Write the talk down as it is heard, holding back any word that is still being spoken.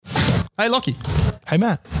Hey, Lockie. Hey,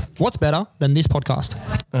 Matt. What's better than this podcast?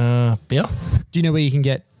 Beer? Do you know where you can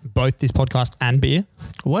get both this podcast and beer?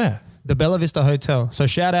 Where? The Bella Vista Hotel. So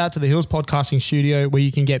shout out to the Hills Podcasting Studio where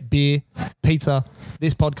you can get beer, pizza,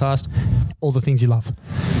 this podcast, all the things you love.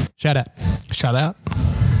 Shout out. Shout out.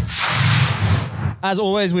 As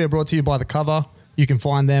always, we are brought to you by The Cover. You can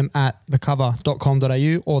find them at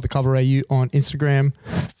thecover.com.au or The Cover AU on Instagram,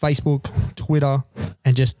 Facebook, Twitter,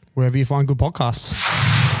 and just wherever you find good podcasts.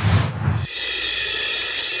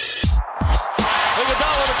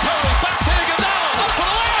 Iguodala to Curry, back to Iguodala, up for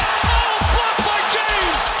the layup. Oh, blocked by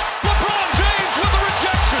James. LeBron James with the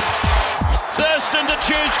rejection. Thurston to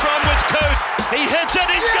choose from with Coach. He hits it,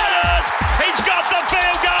 he's got it. He's got the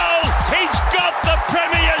field goal. He's got the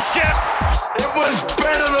premiership. It was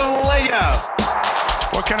better than layup.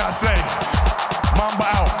 What can I say? Mamba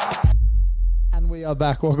out. And we are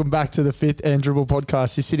back. Welcome back to the Fifth and Dribble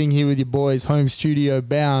podcast. You're sitting here with your boys, home studio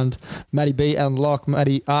bound, Matty B and Locke.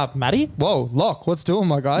 Matty? Whoa, Locke, what's doing,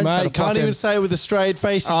 my guys? Mate, can't even say it with a straight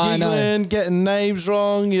face. You're giggling, getting names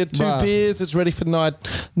wrong. You're two beers. It's ready for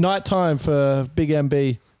night time for Big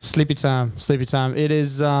MB. Sleepy time. It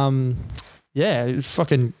is, it's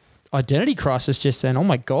fucking identity crisis just then. Oh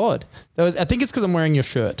my God. I think it's because I'm wearing your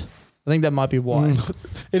shirt. I think that might be why.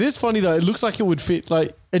 It is funny though. It looks like it would fit. Like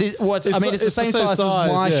it is. It's the same size as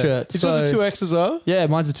my shirt. It's just a 2X as well. Yeah,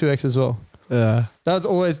 mine's a 2X as well. Yeah, that's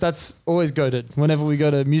always goated. Whenever we go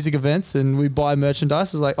to music events and we buy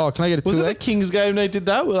merchandise, it's like, oh, can I get a 2X? Was it the Kings game they did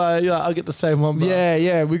that? I'll get the same one. Bro.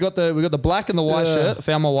 Yeah. We got the black and the white shirt. I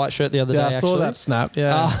found my white shirt the other day. I saw that snap.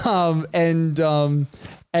 Yeah.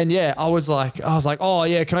 And yeah, I was like, oh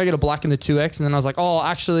yeah, can I get a black and the 2X? And then I was like, oh,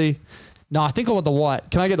 actually. No, I think I want the white.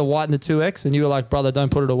 Can I get the white and the 2X? And you were like, brother, don't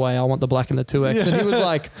put it away. I want the black and the 2X. Yeah. And he was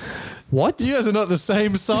like, what? You guys are not the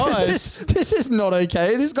same size. This is not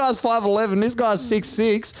okay. This guy's 5'11". This guy's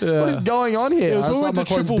 6'6". Yeah. What is going on here? It was when we went to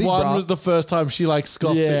Triple One was the first time she like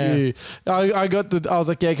scoffed at you. I was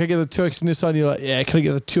like, yeah, can I get the 2X in this one? You're like, yeah, can I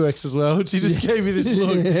get the 2X as well? She just gave me this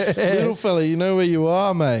look. Little fella, you know where you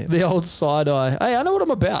are, mate. The old side eye. Hey, I know what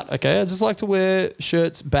I'm about, okay? I just like to wear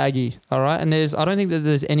shirts baggy, all right? And I don't think that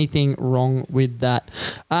there's anything wrong with that.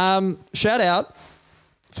 Shout out,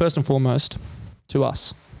 first and foremost, to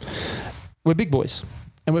us. We're big boys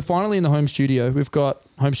and we're finally in the home studio. We've got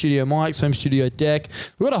home studio mics, home studio deck.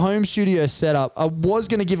 We've got a home studio set up. I was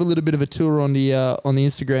going to give a little bit of a tour on the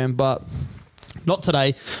Instagram, but not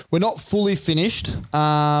today. We're not fully finished,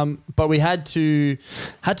 but we had to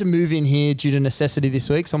move in here due to necessity this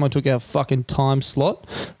week. Someone took our fucking time slot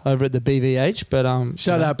over at the BVH. But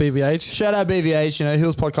shout out BVH. Shout out BVH.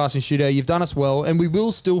 Hills Podcasting Studio. You've done us well, and we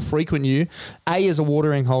will still frequent you. A, as a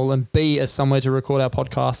watering hole, and B, as somewhere to record our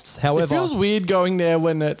podcasts. However, it feels weird going there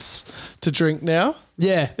when it's to drink now.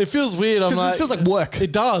 Yeah, it feels weird. I'm like, it feels like work.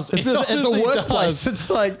 It does. It's a workplace. It's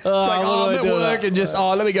like I'm at work and just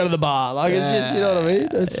let me go to the bar. Like it's just, you know what I mean.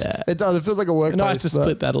 It does. It feels like a workplace. Nice to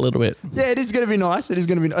split that a little bit. Yeah, it is going to be nice. It is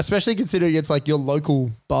going to be, especially considering it's like your local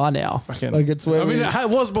bar now. Like it's where it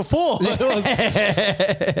was before.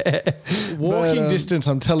 Walking distance.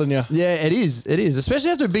 I'm telling you. Yeah, it is. It is, especially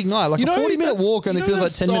after a big night. Like a 40-minute walk only feels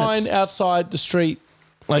like 10 minutes. Sign outside the street,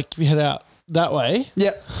 like if you head out that way.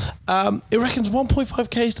 Yeah. It reckons 1.5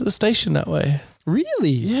 Ks to the station that way. Really?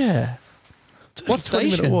 Yeah. What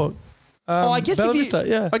station? Walk. I guess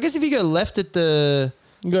if you go left at the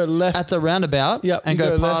roundabout and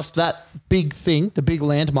go past that big thing, the big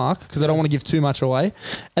landmark, because I don't want to give too much away,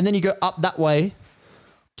 and then you go up that way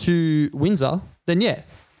to Windsor, then yeah.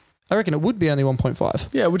 I reckon it would be only 1.5.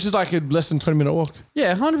 Yeah, which is like a less than 20-minute walk.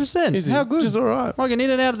 Yeah, 100%. Easy. How good? Which is all right. I can in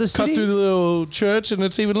and out of the city. Cut through the little church and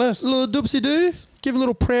it's even less. A little doopsie-doo. Give a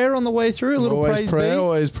little prayer on the way through.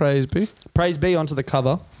 Always praise be. Praise be onto the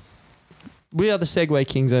cover. We are the Segway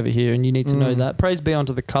Kings over here, and you need to know that. Praise be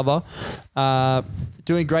onto the cover.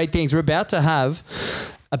 Doing great things. We're about to have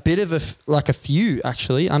a bit of a few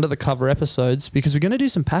actually under the cover episodes because we're going to do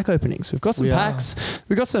some pack openings. We've got some packs.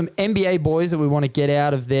 We've got some NBA boys that we want to get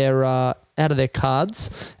out of their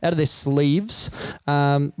cards, out of their sleeves.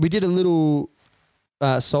 We did a little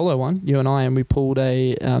solo one, you and I, and we pulled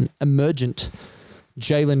a emergent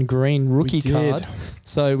Jalen Green rookie card.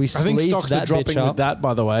 So we sleeved that. I think stocks are dropping with that,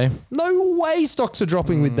 by the way. No way stocks are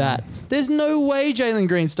dropping with that. There's no way Jalen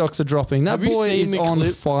Green stocks are dropping. That boy is on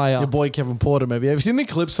fire. Your boy Kevin Porter, maybe. Have you seen the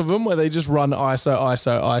clips of him where they just run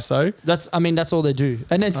ISO? That's all they do.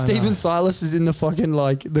 And then Stephen Silas is in the fucking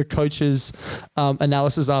the coach's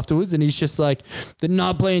analysis afterwards, and he's just like, they're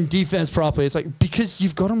not playing defense properly. It's like, because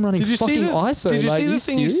you've got them running fucking ISO. Did you see the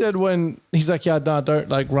thing he said when he's like,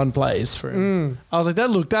 don't run plays for him? I was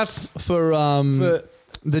like, that's for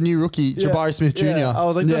the new rookie, Jabari Smith Jr. Yeah. I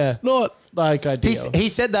was like, that's not like ideal. He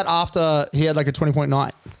said that after he had like a 20-point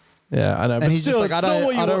night. Yeah, I know. And But he's still, just like,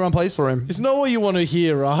 it's I don't run plays for him. It's not what you want to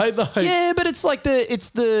hear, right? Like, Yeah, but it's like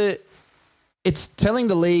it's telling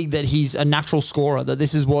the league that he's a natural scorer, that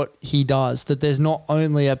this is what he does, that there's not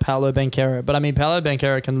only a Paolo Banchero, but I mean, Paolo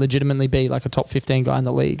Banchero can legitimately be like a top 15 guy in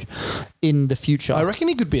the league in the future. I reckon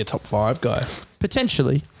he could be a top 5 guy.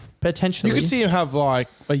 Potentially. You could see him have like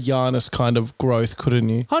a Giannis kind of growth, couldn't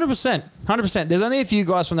you? 100%. There's only a few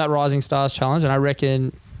guys from that Rising Stars Challenge, and I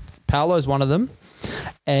reckon Paolo's one of them.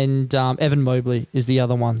 And Evan Mobley is the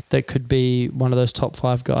other one that could be one of those top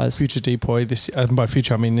 5 guys. Future depoy this year. By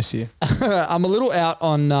future, I mean this year. I'm a little out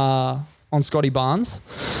on Scotty Barnes.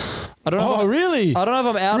 I don't know. Really? I don't know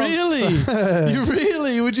if I'm out. Really? You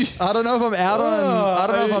really? Would you? I don't know if I'm out on. I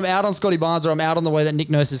don't know if I'm out on Scotty Barnes or I'm out on the way that Nick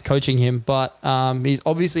Nurse is coaching him. But he's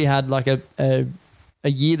obviously had like a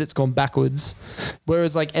year that's gone backwards,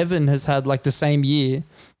 whereas like Evan has had like the same year,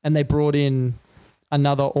 and they brought in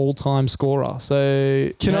another all-time scorer. So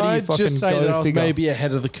Can I just say that I was maybe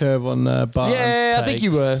ahead of the curve on Barnes? Yeah,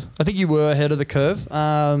 takes. I think you were ahead of the curve.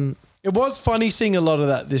 It was funny seeing a lot of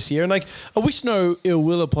that this year, and like I wish no ill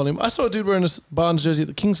will upon him. I saw a dude wearing a Barnes jersey at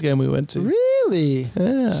the Kings game we went to. Really?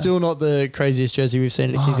 Yeah. Still not the craziest jersey we've seen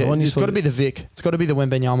at the Kings game. It's got to be the Vic. It's got to be the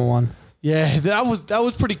Wembanyama one. Yeah, that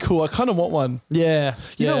was pretty cool. I kind of want one. Yeah.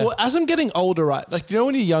 You know what? As I'm getting older, right? Like, you know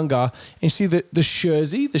when you're younger and you see the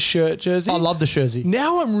shirt jersey? I love the jersey.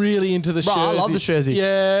 Now I'm really into the Bro, jersey. I love the jersey.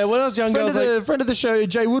 Yeah, when I was younger, Friend of the show,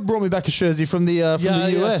 Jay Wood brought me back a jersey from the US.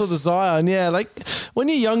 I saw the Zion. Yeah, like when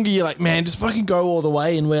you're younger, you're like, man, just fucking go all the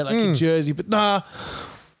way and wear like a jersey. But nah,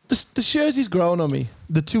 the jersey's growing on me.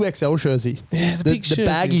 The 2XL jersey. Yeah, the big jersey. The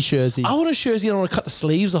baggy jersey. I want a jersey and I want to cut the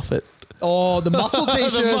sleeves off it. Oh, the muscle tee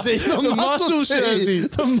jersey. The muscle jersey.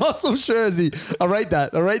 The muscle jersey. I rate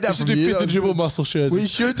that. We should do Fit the Dribble muscle jerseys. We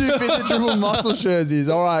should do Fit the Dribble muscle jerseys.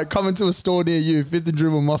 All right, coming to a store near you. Fit the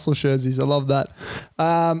Dribble muscle jerseys. I love that.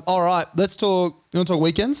 All right, let's talk. You want to talk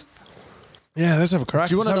weekends? Yeah, let's have a crack.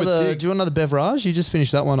 Do you want another beverage? You just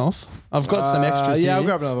finished that one off. I've got some extras here. Yeah, I'll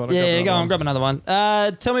grab another one. Grab another one.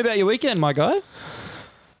 Tell me about your weekend, my guy.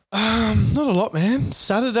 Not a lot, man.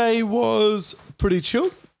 Saturday was pretty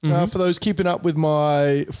chill. For those keeping up with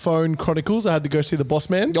my phone chronicles, I had to go see the Boss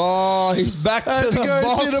Man. Oh, he's back to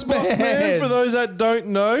the Boss Man. For those that don't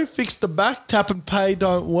know, fix the back, tap and pay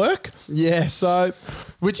don't work. Yes. So,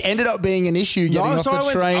 which ended up being an issue getting off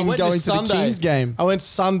the train going to the Kings game. I went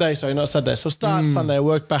Sunday, sorry, not Saturday. So start Sunday, I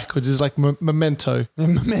work backwards. It's like memento.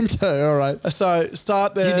 Memento, all right. So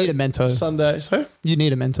start there. You need a mento. Sunday. So? You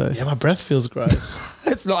need a mento. Yeah, my breath feels gross.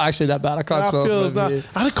 It's not actually that bad. I can't smell it.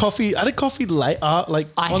 I had a coffee late, like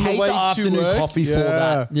I on hate the way the afternoon to coffee for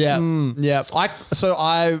that. Yeah, yeah.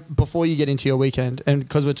 I before you get into your weekend, and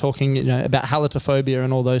because we're talking, about halitophobia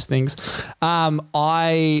and all those things,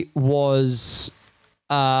 I was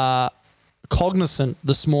cognizant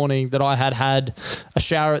this morning that I had a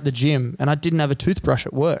shower at the gym and I didn't have a toothbrush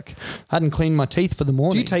at work. I hadn't cleaned my teeth for the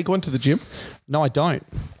morning. Do you take one to the gym? No, I don't.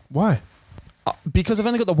 Why? Because I've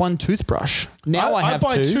only got the one toothbrush. Now I have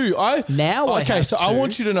buy two. I have two. I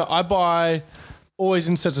want you to know I buy always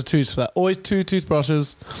in sets of twos for that. Always 2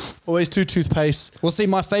 toothbrushes, always 2 toothpastes. Well, see,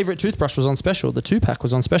 my favourite toothbrush was on special. The 2-pack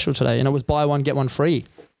was on special today, and it was buy one, get one free.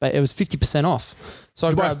 But it was 50% off. So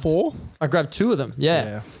I grabbed 4? I grabbed 2 of them.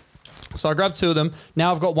 Yeah. So I grabbed 2 of them.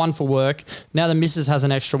 Now I've got one for work. Now the missus has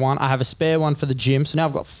an extra one. I have a spare one for the gym. So now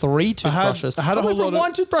I've got 3 toothbrushes. I had a whole lot of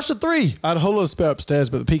one toothbrush to 3. I had a whole lot of spare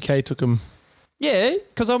upstairs, but the PK took them. Yeah,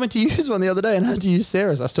 because I went to use one the other day and I had to use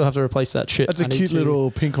Sarah's. I still have to replace that shit. That's a cute little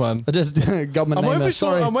pink one. I just government name there.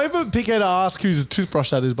 Sorry. I'm waiting for PK to ask whose toothbrush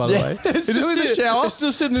that is, by the way. It's still in the shower. It's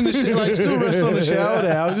still sitting in the shower, like still resting on the shower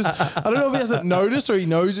now. I don't know if he hasn't noticed or he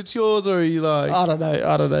knows it's yours or he like... I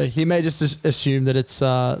don't know. He may just assume that it's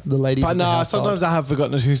the ladies. But no, sometimes I have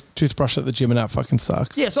forgotten a toothbrush at the gym and that fucking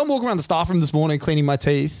sucks. Yeah, so I'm walking around the staff room this morning cleaning my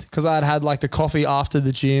teeth because I had like the coffee after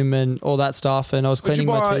the gym and all that stuff and I was cleaning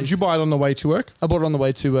my teeth. Did you buy it on the way to work? I bought it on the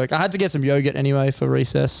way to work. I had to get some yogurt anyway for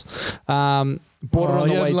recess. Bought it on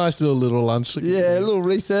the way. A nice little lunch. Yeah, a little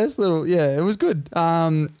recess. It was good.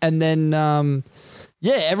 And then,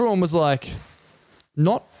 everyone was like,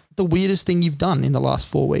 not the weirdest thing you've done in the last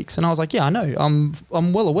 4 weeks. And I was like, yeah, I know.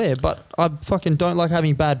 I'm well aware, but I fucking don't like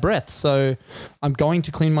having bad breath. So I'm going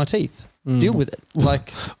to clean my teeth. Deal with it.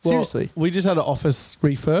 Like, Well, seriously. we just had an office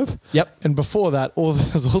refurb. Yep. And before that,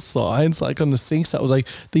 there's all signs like on the sinks that was like,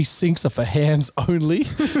 these sinks are for hands only.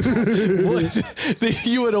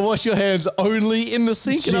 You were to wash your hands only in the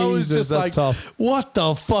sink. And I was Jesus, just that's like, tough. what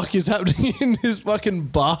the fuck is happening in this fucking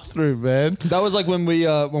bathroom, man? That was like when we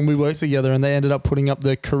worked together and they ended up putting up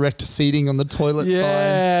the correct seating on the toilet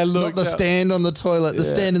Yeah, signs. look, Not the that- stand on the toilet, the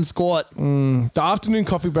stand and squat. The afternoon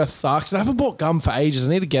coffee breath sucks. And I haven't bought gum for ages.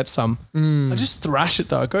 I need to get some. I just thrash it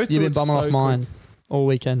though. I go through You've been it bumming so off quick. mine all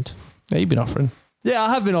weekend. Yeah, you've been offering. Yeah,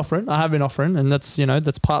 I have been offering, and that's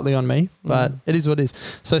that's partly on me, but it is what it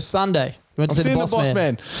is. So Sunday, we went I've to see seen the Boss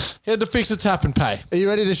Man. He had to fix the tap and pay. Are you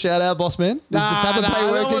ready to shout out Boss Man? Is the tap and pay I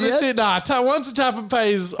don't working want to yet? sit. Once the tap and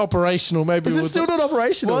pay is operational, maybe Is it we'll still not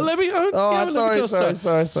operational? Well, let me.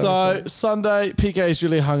 sorry. So Sunday, PK is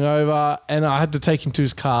really hungover, and I had to take him to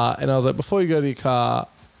his car, and I was like, before you go to your car,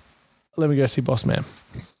 let me go see Boss Man.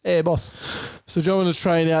 Yeah, boss. So jump on the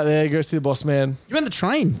train out there, go see the Boss Man. You went the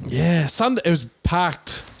train. Yeah, Sunday it was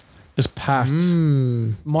packed. It was packed.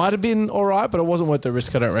 Might have been all right, but it wasn't worth the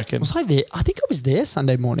risk. I don't reckon. Was I there? I think I was there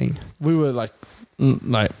Sunday morning. We were like,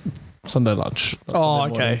 no, Sunday lunch. not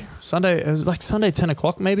Sunday morning. Sunday, it was like Sunday 10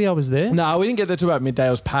 o'clock. Maybe I was there. No, we didn't get there till about midday.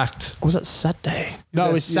 It was packed. Or was it Saturday? No,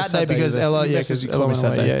 it was Yeah, Saturday because yes. Ella. You Yeah, messaged because me, Ella called me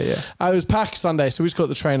went away. Saturday. Yeah. It was packed Sunday, so we just got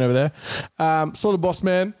the train over there. Saw the Boss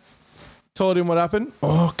Man. Told him what happened.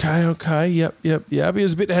 Okay. Yep. He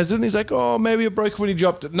was a bit hesitant. He's like, oh, maybe it broke when he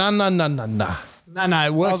dropped it. Nah. No,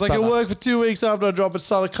 it worked. I was like, it worked for 2 weeks after I dropped it.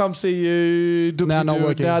 Started, come see you. Now not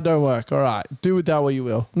working. Now don't work. All right. Do with that what you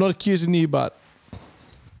will. I'm not accusing you, but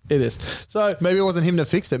it is. So Maybe it wasn't him that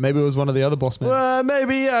fixed it. Maybe it was one of the other boss men.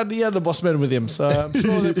 maybe he had the Boss Man with him. So I'm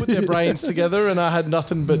sure they put their brains together, and I had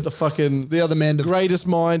nothing but the other man. greatest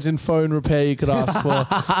minds in phone repair you could ask for.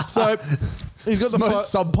 So he's got the phone.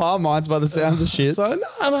 Most subpar minds by the sounds of shit. So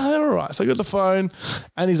no, they're all right. So I got the phone,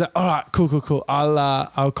 and he's like, "All right, cool.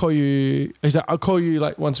 I'll call you." He's like, "I'll call you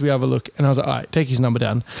like once we have a look." And I was like, "All right, take his number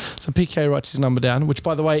down." So PK writes his number down, which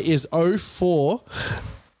by the way is 04.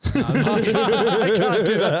 I can't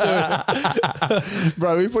do that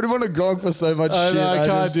Bro, we put him on a gong for so much too. I shit. know, I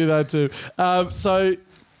can't do that too. So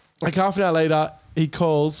like half an hour later, he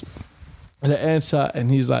calls, and I answer, and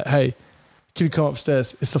he's like, "Hey, can you come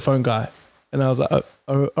upstairs? It's the phone guy." And I was like,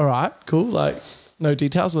 oh, all right, cool. Like, no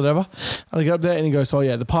details, whatever. And I go up there and he goes, oh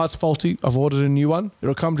yeah, the part's faulty. I've ordered a new one.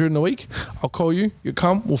 It'll come during the week. I'll call you. You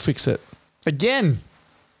come, we'll fix it. Again.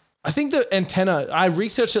 I think the antenna, I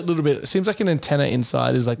researched it a little bit. It seems like an antenna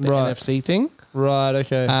inside is like the Right. NFC thing. Right,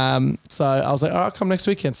 okay. So I was like, all right, come next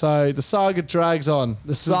weekend. So the saga drags on.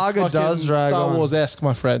 The saga does drag Star on. Wars-esque,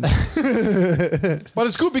 my friend. But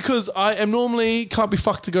it's good because I am normally can't be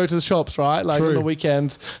fucked to go to the shops, right? Like True. on the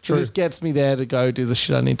weekends. So this gets me there to go do the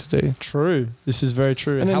shit I need to do. True. This is very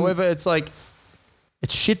true. And then- However, it's like,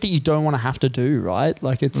 it's shit that you don't want to have to do, right?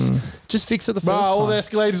 Like, it's just fix it the Bro, first all the time.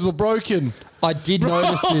 escalators were broken. I did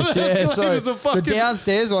notice this. the Yeah, escalators so are fucking- the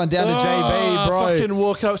downstairs one down to JB, bro. Fucking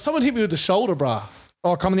walking up. Someone hit me with the shoulder, bro.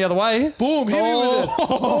 Oh, coming the other way. Boom, hit me with it.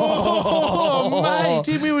 Oh,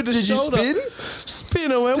 mate, hit me with the Did you shoulder. spin?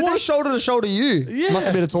 Spin. I went, Did they what? shoulder to shoulder you? Yeah. Must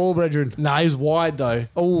have been a tall brethren. Nah, he's wide though.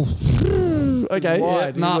 Oh, okay.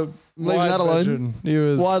 Wide. Yeah, nah, He was I'm leaving wide that alone. brethren. He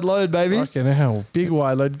was Wide load, baby. Fucking hell, big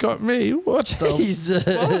wide load got me. What the Jesus.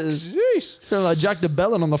 fuck? Jeez. Feeling like Jack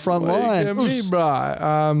DeBellin on the front line. Look at me,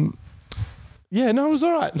 bro. Yeah, no, it was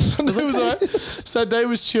all right. Sunday was all right. Saturday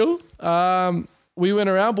was chill. We went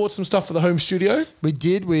around, bought some stuff for the home studio. We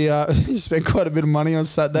did. We spent quite a bit of money on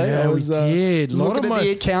Saturday. Yeah, I we was, did. Lot Looking of at money.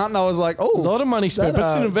 the account, and I was like, "Oh, A lot of money spent, but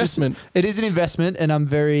it's an investment. It is an investment, and I'm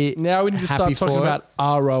very Now we need to happy start talking for it.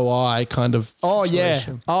 about ROI kind of. Oh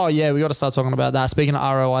situation. yeah, we got to start talking about that. Speaking of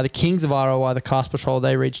ROI, the kings of ROI, the Cast Patrol,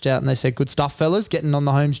 they reached out and they said, "Good stuff, fellas, getting on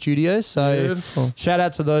the home studio." So Beautiful. shout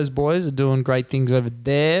out to those boys, are doing great things over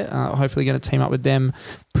there. Hopefully, going to team up with them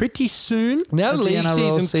pretty soon. Now as the league NRL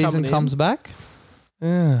season's season coming in. comes back.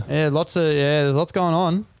 Yeah. There's lots going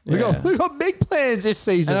on. Yeah. We got big plans this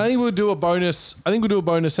season. And I think we'll do a bonus.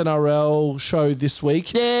 NRL show this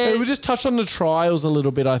week. Yeah. And we'll just touch on the trials a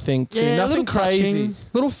little bit. I think too. Yeah, Nothing a little crazy. touching,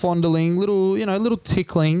 little fondling, little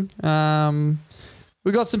tickling.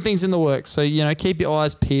 We got some things in the works, so keep your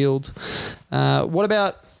eyes peeled. What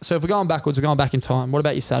about? So if we're going backwards, we're going back in time. What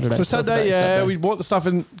about your Saturday? So Tell us about Saturday, your yeah, Saturday. we bought the stuff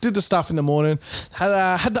and did the stuff in the morning. Had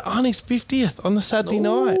the Arnie's 50th on the Saturday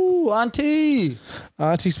night. Ooh, auntie.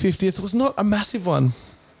 Auntie's 50th was not a massive one.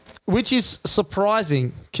 Which is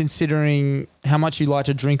surprising considering how much you like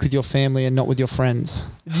to drink with your family and not with your friends.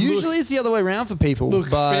 Usually it's the other way around for people. Look,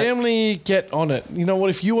 but family, get on it. You know what?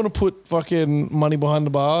 If you want to put fucking money behind the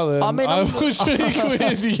bar, then I I'm- would drink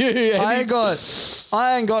with you. I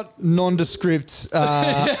ain't got nondescript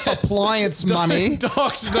appliance money. No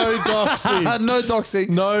doxing. No doxing.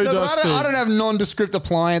 No but doxing. I don't have nondescript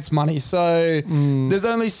appliance money. So there's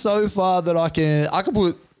only so far that I can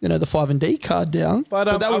put, the 5&D card down. But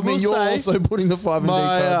that I would mean will you're say also putting the 5&D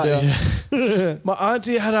card down. My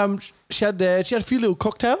auntie had she had a few little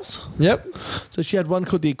cocktails. Yep. So she had one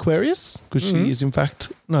called the Aquarius because she is in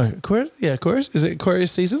fact Aquarius. Yeah, Aquarius. Is it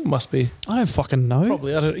Aquarius season? Must be. I don't fucking know.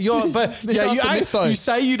 Probably. I don't. But You ask the misso. you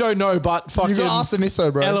say you don't know, but fucking. You got to ask the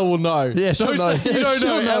misso, bro. Ella will know. Yeah, she'll Don't know. say you don't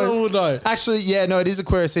She'll know. Ella will know. Actually, yeah, no, it is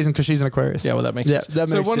Aquarius season because she's an Aquarius. Yeah, well that makes sense. That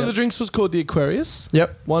so makes one of sense. the drinks was called the Aquarius.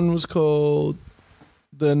 Yep. One was called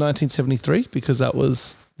the 1973 because that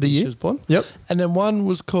was The year? she was born. Yep. And then one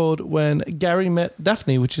was called when Gary met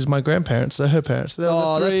Daphne, which is my grandparents, so her parents. So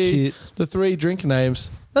Oh, that's cute. The three drink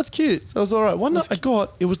names. That's cute. So it was all right. One that I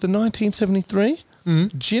got, it was the 1973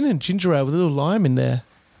 gin and ginger ale with a little lime in there.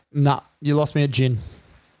 Nah, you lost me at gin.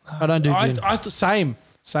 I don't do gin. I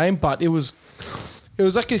same, but it was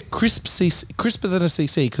like a crisper than a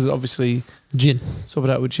CC because it obviously Gin. swap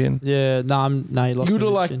it out with gin. Yeah, no, you lost You me would at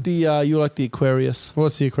like gin. you like the Aquarius,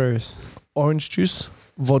 What's the Aquarius? orange juice,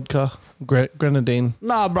 vodka, grenadine.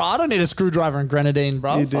 Nah, bro, I don't need a screwdriver and grenadine,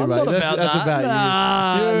 bro. You do, I'm mate. not That's- about that's that. about you.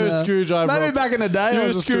 Nah, You're a nah. screwdriver Maybe op- back in the day, You're I a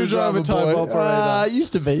was a screwdriver type boy. operator. I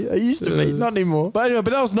used to be. Not anymore. But anyway,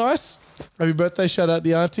 that was nice. Happy birthday! Shout out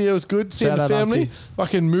the auntie. It was good seeing Shout the out, family. auntie.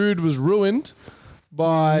 Fucking mood was ruined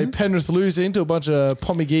by Penrith losing to a bunch of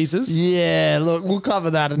pommy geezers. Yeah, look, we'll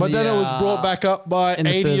cover that. But then it was brought back up by in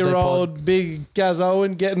the Thursday 80-year-old big Gaz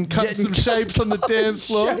Owen getting some shapes on the dance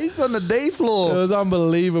floor. Shapes on the D It floor. was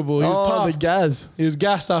unbelievable. He was Oh, the pumped. Gaz. He was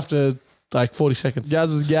gassed after like 40 seconds.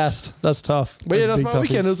 Gaz was gassed. That's tough. But yeah, that's big my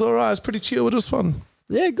weekend. toughies. It was all right. It was pretty chill. It was fun.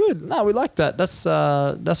 Yeah, good. No, we like that.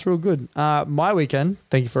 That's real good. My weekend,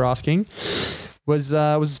 thank you for asking, was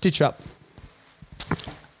a stitch up.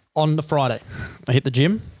 On the Friday, I hit the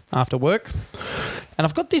gym after work, and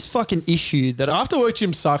I've got this fucking issue that After work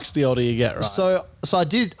gym sucks the older you get, right? So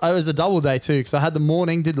it was a double day too because I had the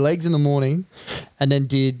morning, did legs in the morning, and then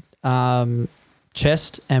did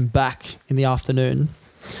chest and back in the afternoon.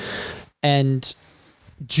 And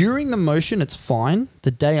during the motion, it's fine.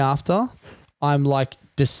 The day after, I'm like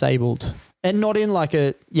disabled. And not in like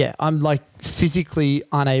I'm like physically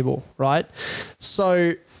unable, right?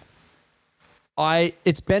 So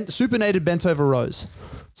it's supinated bent over rows.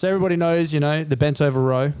 So everybody knows, the bent over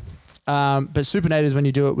row. But supinated is when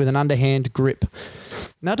you do it with an underhand grip.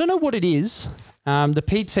 Now I don't know what it is. The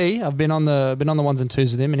PT, I've been on the ones and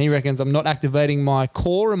twos with him, and he reckons I'm not activating my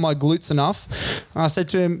core and my glutes enough. And I said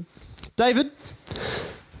to him, David,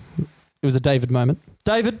 it was a David moment.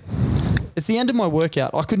 David, it's the end of my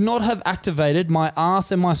workout. I could not have activated my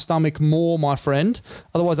ass and my stomach more, my friend.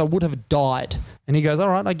 Otherwise, I would have died. And he goes, all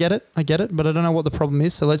right, I get it, but I don't know what the problem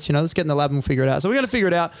is. So let's get in the lab and we'll figure it out. So we're going to figure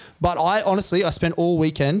it out. But I spent all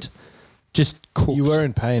weekend just cooked. you were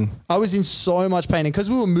in pain. I was in so much pain. And because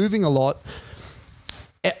we were moving a lot,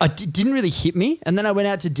 it didn't really hit me. And then I went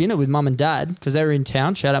out to dinner with mum and dad because they were in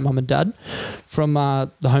town. Shout out mum and dad from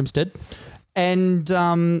the homestead. And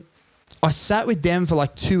I sat with them for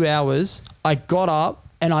like 2 hours. I got up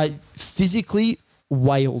and I physically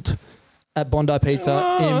wailed at Bondi Pizza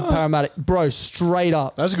in Parramatta. Bro, straight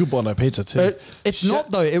up. That's a good Bondi pizza too. It's not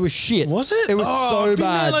though. It was shit. Was it? It was so I've been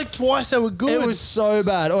bad. there like twice. They were good. It was so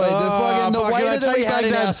bad. The waiter that we had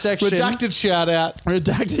in our section. Redacted shout out.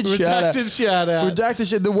 Redacted shout out. Redacted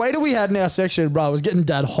shit. The waiter we had in our section, bro, was getting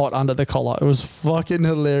dad hot under the collar. It was fucking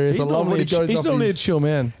hilarious. I love when he goes He's off normally a his- chill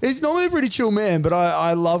man. He's normally a pretty chill man, but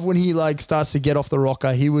I love when he like starts to get off the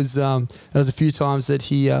rocker. He was there was a few times that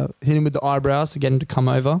he hit him with the eyebrows to get him to come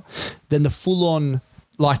over. Then the full on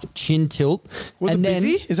like chin tilt. Was and it then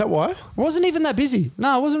busy? Is that why? wasn't even that busy.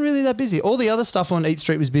 No, it wasn't really that busy. All the other stuff on Eat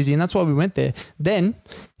Street was busy, and that's why we went there. Then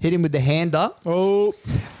hit him with the hand up. Oh,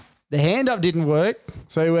 The hand up didn't work,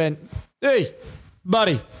 so he went, "Hey,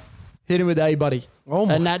 buddy." Hit him with "Hey, buddy." oh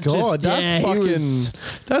my and that god, that's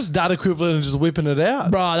fucking. That's that equivalent of just whipping it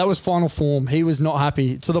out. Bro, that was final form. He was not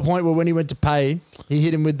happy to the point where when he went to pay, he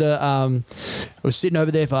hit him with the. I was sitting over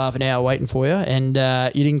there for half an hour waiting for you, and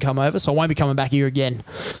you didn't come over, so I won't be coming back here again.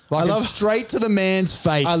 Like straight to the man's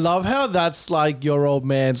face. I love how that's like your old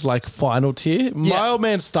man's like final tier. My old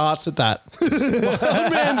man starts at that. My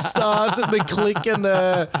old man starts at the click and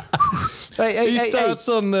the. He starts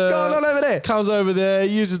on the. What's going on over there? Comes over there,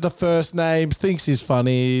 uses the first names, thinks he's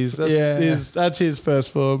funny. That's his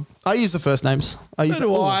first form. I use the first names. I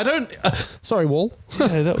don't. Sorry, Wall.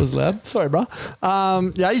 Yeah, that was loud. Sorry, bro.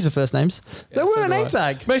 Yeah, I use the first names. They weren't a name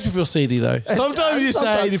tag. Makes me feel seedy though. Sometimes you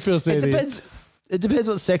say it, you feel seedy. It depends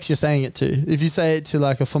what sex you're saying it to. If you say it to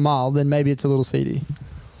like a female, then maybe it's a little seedy.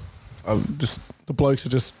 Just the blokes are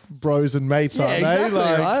just bros and mates, aren't they? Exactly,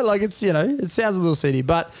 right? Like it's, it sounds a little seedy.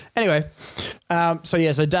 But anyway,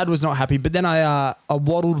 so Dad was not happy. But then I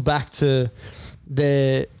waddled back to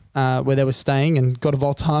where they were staying and got a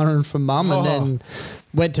Voltaren from Mum and then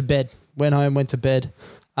went to bed. Went home, went to bed.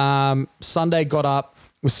 Sunday got up,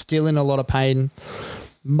 was still in a lot of pain,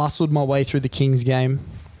 muscled my way through the Kings game.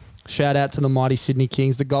 Shout out to the mighty Sydney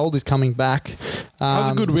Kings. The gold is coming back. That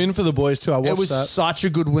was a good win for the boys too. I watched that. It was such a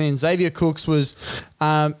good win. Xavier Cooks was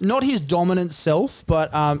not his dominant self,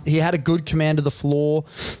 but he had a good command of the floor.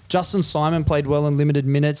 Justin Simon played well in limited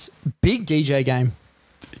minutes. Big DJ game.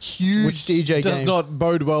 Huge DJ game. Does not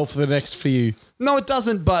bode well for the next for you. No, it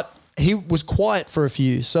doesn't, but he was quiet for a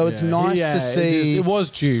few. So it's nice to see. It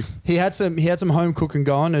was due. He had some home cooking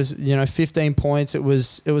going. As 15 points. It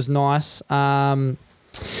was nice.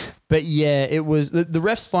 But yeah, it was the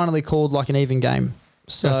refs finally called like an even game.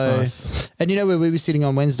 So, that's nice. And where we were sitting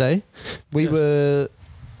on Wednesday, we were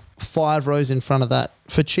 5 rows in front of that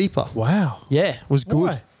for cheaper. Wow. Yeah, it was good.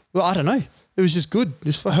 Why? Well, I don't know. It was just good.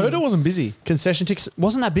 I heard it wasn't busy. Concession tickets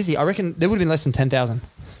wasn't that busy. I reckon there would have been less than 10,000.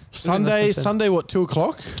 Sunday, what, 2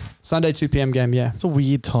 o'clock? Sunday, 2 p.m. game, yeah. It's a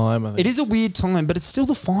weird time, I think. It is a weird time, but it's still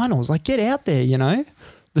the finals. Like, get out there, The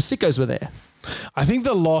sickos were there. I think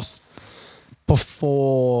the loss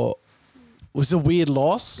before was a weird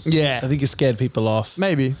loss. Yeah. I think it scared people off.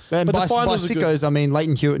 Maybe. And But by the finals are sickos, I mean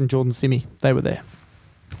Leighton Hewitt and Jordan Simi. They were there.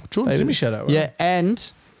 Jordan Simi shout out, right? Yeah, and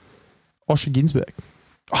Osher Ginsberg.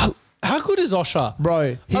 Oh, how good is Osher?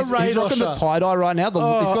 Bro, he's rocking the tie-dye right now.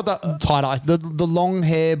 He's got the tie-dye. The long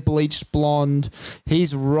hair, bleached blonde.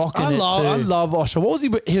 He's rocking it too. I love Osher. What was he?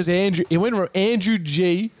 He was Andrew. He went from Andrew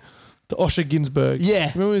G to Osher Ginsberg.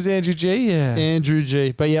 Yeah. Remember it was Andrew G? Yeah. Andrew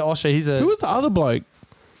G. But yeah, Osher, Who was the other bloke?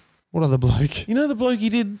 What other bloke? You know the bloke he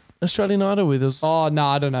did Australian Idol with us? Oh, no,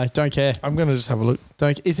 I don't know. Don't care. I'm going to just have a look.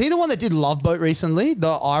 Is he the one that did Love Boat recently? The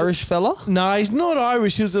Irish fella? No, he's not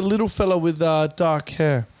Irish. He was a little fella with dark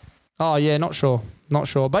hair. Oh, yeah, not sure.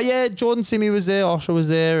 But yeah, Jordan Simi was there, Osher was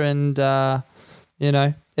there, and, it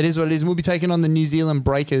is what it is. We'll be taking on the New Zealand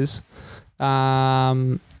Breakers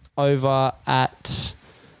over at...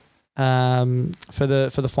 for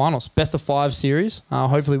the finals, best of 5 series.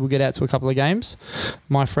 Hopefully we'll get out to a couple of games,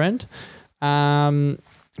 my friend.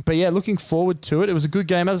 But yeah, looking forward to it. It was a good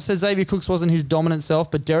game. As I said, Xavier Cooks wasn't his dominant self,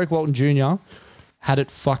 but Derek Walton Jr. had it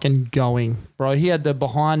fucking going, bro. He had the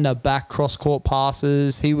behind the back cross court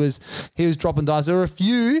passes. He was dropping dimes. There were a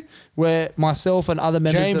few where myself and other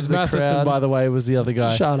members James of the Matheson, crowd, by the way, was the other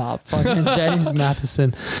guy. Shut up, fucking James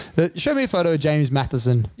Matheson. Show me a photo of James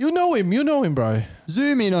Matheson. You know him, bro.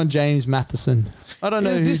 Zoom in on James Matheson. I don't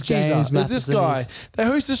know who this James Matheson There's this guy. is. They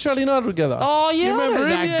host Australian Idol together. Oh, yeah, You remember I know him?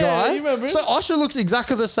 that Yeah, guy. you remember him? So Osher looks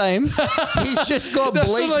exactly the same. He's just got That's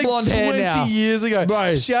bleached like blonde 20 hair now. years ago.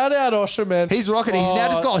 Bro. Shout out Osher, man. He's rocking it. He's now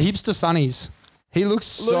just got hipster sunnies. He looks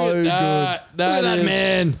so good. Look at that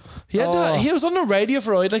man. He was on the radio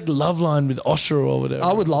for he had like Love Line with Osher or whatever.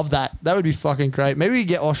 I would love that. That would be fucking great. Maybe we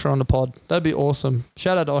get Osher on the pod. That'd be awesome.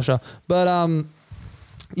 Shout out to Osher. But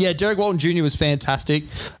yeah, Derek Walton Jr. was fantastic.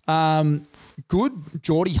 Good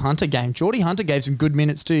Geordie Hunter game. Geordie Hunter gave some good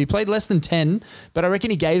minutes too. He played less than 10, but I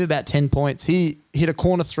reckon he gave about 10 points. He hit a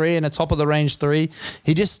corner 3 and a top of the range 3.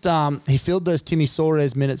 He just he filled those Timmy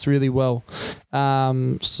Soares minutes really well.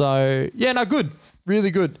 So yeah, no, good,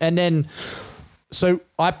 really good. And then so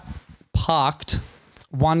I parked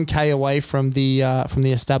 1K away from the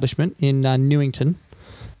establishment in Newington.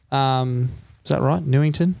 Is that right?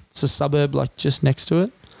 Newington? It's a suburb like just next to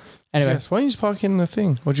it. Anyway. Yes. Why didn't you just park in the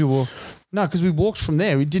thing? What'd you walk? No, because we walked from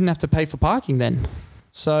there. We didn't have to pay for parking then.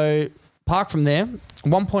 So park from there,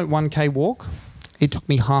 1.1K walk. It took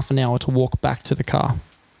me half an hour to walk back to the car.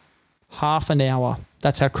 Half an hour.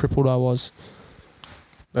 That's how crippled I was.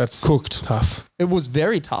 That's cooked. Tough. It was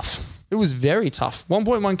very tough.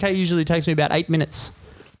 1.1K usually takes me about 8 minutes.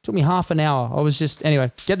 Took me half an hour. I was just, anyway,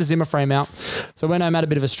 get the Zimmer frame out. So I went home, had a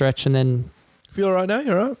bit of a stretch, and then... Feel all right now?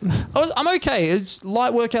 You're all right? I'm okay. It's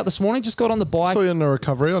light workout this morning. Just got on the bike. Saw you on the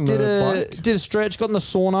recovery on the bike. Did a stretch, got in the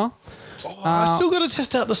sauna. I still got to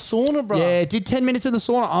test out the sauna, bro. Yeah, did 10 minutes in the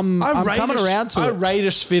sauna. I'm coming around to it. I rate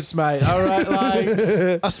Schwitz, mate. All right, like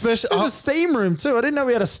especially there's a steam room too. I didn't know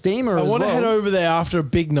we had a steamer. I want to head over there after a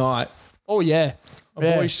big night. Oh yeah.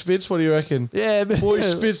 Boy Schwitz, what do you reckon? Yeah, but Boy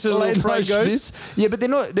Schwitz, the little Frank ghost. Yeah, but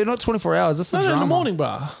they're not 24 hours. That's the No, drama. in the morning,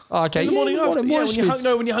 bro. Oh, okay. In the morning, morning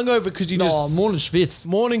when you're hungover because you just morning schwitz.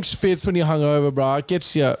 morning schwitz when you're hungover, bro. It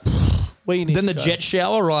gets you where you need Then to the go. jet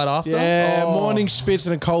shower right after. Yeah, Oh. morning schwitz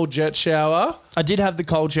and a cold jet shower. I did have the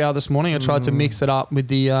cold shower this morning. I tried to mix it up with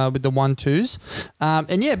the 1-2s,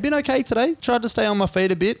 and yeah, been okay today. Tried to stay on my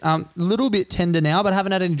feet a bit. Little bit tender now, but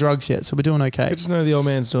haven't had any drugs yet, so we're doing okay. Good to know the old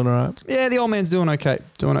man's doing all right. Yeah, the old man's doing okay.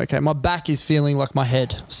 Doing okay. My back is feeling like my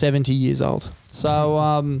head. 70 years old.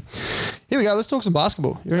 So here we go. Let's talk some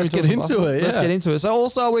basketball. Let's get into it. Let's yeah. get into it. So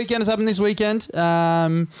All-Star Weekend has happened this weekend.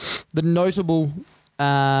 The notable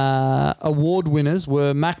award winners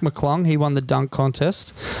were Mac McClung. He won the dunk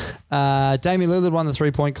contest. Damian Lillard won the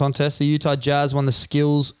 3-point contest. The Utah Jazz won the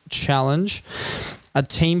skills challenge.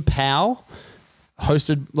 Team Powell,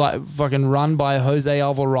 hosted like fucking run by Jose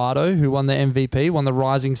Alvarado, who won the MVP, won the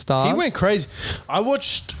Rising Stars. He went crazy. I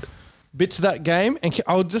watched bits of that game, and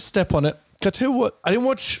I'll just step on it. Can I tell you what? I didn't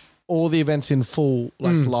watch all the events in full,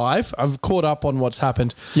 live. I've caught up on what's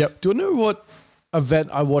happened. Yep. Do you know what event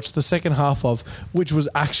I watched the second half of, which was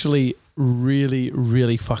actually really,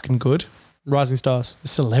 really fucking good? Rising Stars. The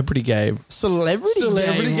Celebrity Game. Celebrity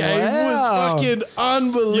Game Wow. was fucking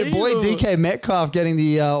unbelievable. Your boy DK Metcalf getting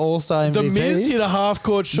the All-Star MVP. The Miz hit a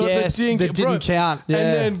half-court shot Yes, that didn't count. Yeah.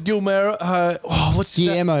 And then Guillermo, what's his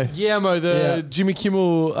name? Guillermo, the Jimmy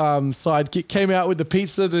Kimmel sidekick, came out with the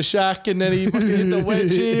pizza to Shaq, and then he fucking hit the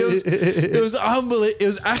wedgie. It was unbelievable. It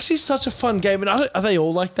was actually such a fun game. And are they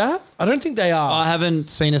all like that? I don't think they are. I haven't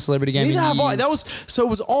seen a Celebrity Game Neither in have I. years. So it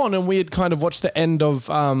was on, and we had kind of watched the end of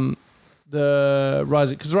the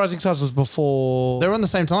Rising, because the Rising Stars was before. They were on the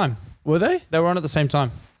same time. Were they? They were on at the same time.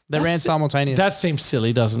 They ran simultaneous. That seems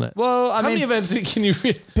silly, doesn't it? Well, How many events can you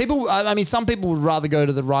really? people. I mean, some people would rather go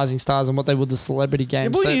to the Rising Stars than what they would the Celebrity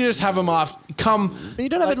Game. But So- you just have them come. but you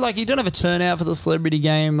don't have you don't have a turnout for the Celebrity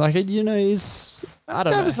Game. Like it's. I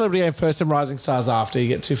don't Have know. the Celebrity Game first and Rising Stars after. You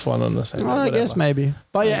get 2 for 1 on the same. Well, I guess maybe.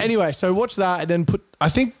 But yeah, anyway, so watch that and then I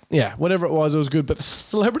think, whatever it was good. But the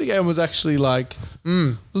Celebrity Game was actually it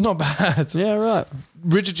was not bad. Yeah, right.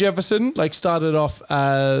 Richard Jefferson started off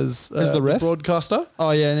as the ref? broadcaster. Oh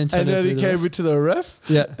yeah, and And then he came into the ref.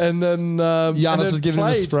 Yeah. And then Giannis was giving him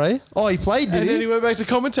a spray. Oh, he played, did And he? then he went back to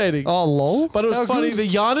commentating. Oh, lol. But it was How funny. good. The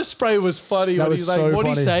Giannis spray was funny. That when was he's like, so what did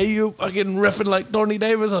he funny. say? You fucking reffing like Donnie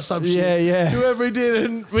Davis or some shit. Yeah, yeah. Whoever he did.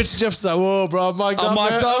 And Richard Jefferson's like, whoa, bro, I'm mic'd up.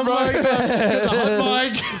 mic'd man. up, I'm bro." mic'd up. Get the hot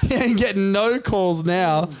mic. He ain't getting no calls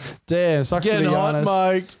now. Damn, sucks Getting to be hot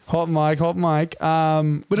Giannis. mic'd. Hot mic.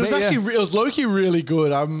 But it was actually, it was low-key really good.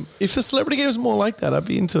 If the Celebrity Game was more like that, I'd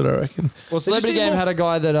be into it, I reckon. Well, Celebrity Game had a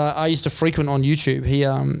guy that I used to frequent on YouTube.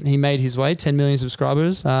 He made his way, 10 million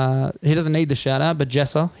subscribers. He doesn't need the shout out, but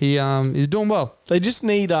Jessa, he's doing well. They just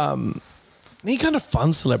need kind of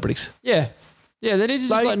fun celebrities. Yeah. Yeah, they need to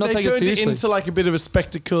just not they take it turned it seriously. into a bit of a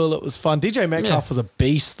spectacle. It was fun. DJ Metcalf was a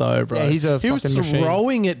beast though, bro. Yeah, he's a he was fucking machine.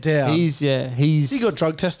 throwing it down. He got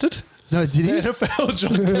drug tested. No, did he? The NFL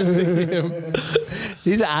drug tested him.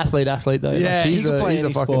 He's an athlete though. Yeah, he's he can play a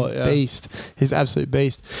any fucking sport, yeah. beast. He's an absolute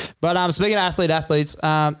beast. But speaking of athletes,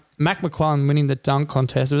 Mac McClung winning the dunk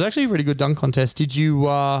contest. It was actually a really good dunk contest. Did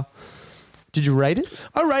you rate it?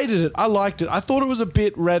 I rated it. I liked it. I thought it was a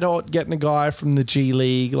bit red hot getting a guy from the G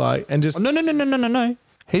League, and just No.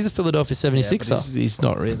 He's a Philadelphia 76er. he's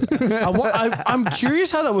not really. I'm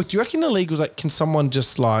curious how that worked. Do you reckon the league was can someone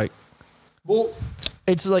just Well,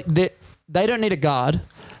 it's like they don't need a guard.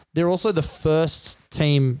 They're also the first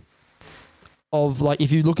team of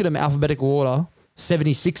if you look at them alphabetical order,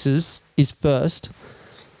 76ers is first.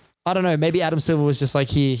 I don't know. Maybe Adam Silver was just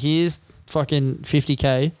here's fucking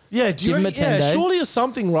 50K. Yeah, do you Give him a reckon, 10-day. surely it's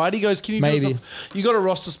something, right? He goes, can you Maybe. do something? You got a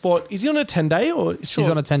roster spot. Is he on a 10-day or sure? He's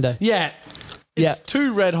on a 10-day. Yeah. It's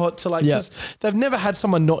too red hot to 'cause they've never had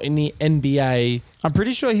someone not in the NBA. I'm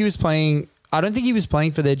pretty sure he was playing. I don't think he was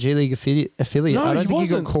playing for their G League affiliate. No, I don't he think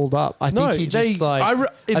wasn't. he got called up. I No, think he just I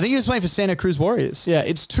think he was playing for Santa Cruz Warriors. Yeah,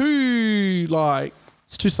 it's too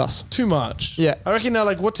It's too sus. too much. Yeah. I reckon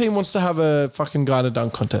now what team wants to have a fucking guy in a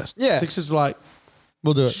dunk contest? Yeah. Sixers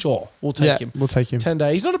We'll do it. sure, we'll take him. We'll take him.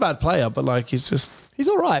 10-day. He's not a bad player, but he's just He's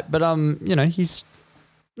all right, but he's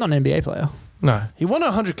not an NBA player. no. He won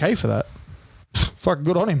 100K for that. Fuck,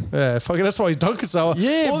 good on him. Yeah, fucking that's why he's dunking so.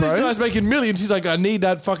 Yeah, all bro. these guys making millions. He's like, I need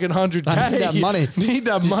that fucking 100K. I need that money. Need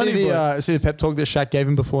that Did you money. see bro. see the pep talk that Shaq gave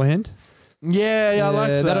him beforehand? Yeah, I like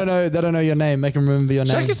that. They don't know your name. Make him remember your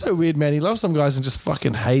name. Shaq is so weird, man. He loves some guys and just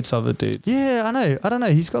fucking hates other dudes. Yeah, I know. I don't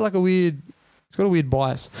know. He's got a weird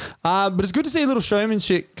bias. But it's good to see a little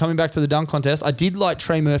showmanship coming back to the dunk contest. I did like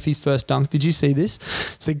Trey Murphy's first dunk. Did you see this?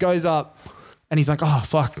 So he goes up And he's like, oh,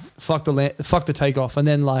 fuck the takeoff. And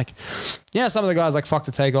then like, yeah, some of the guys like, fuck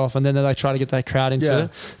the takeoff. And then they like try to get that crowd into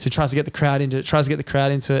it. So he tries to get the crowd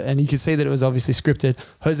into it. And you can see that it was obviously scripted.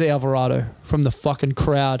 Jose Alvarado from the fucking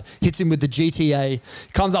crowd hits him with the GTA,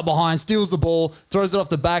 comes up behind, steals the ball, throws it off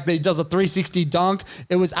the back. Then he does a 360 dunk.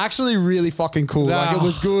 It was actually really fucking cool. Like it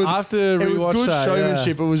was good. I have to rewatch it was good that,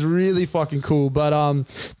 showmanship. It was really fucking cool. But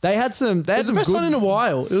they had some. It was the best one in a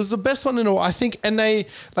while. It was the best one in a while, I think. And they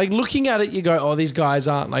like looking at it, you go, oh, these guys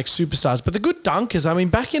aren't like superstars, but the good dunkers. I mean,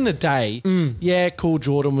 back in the day, cool.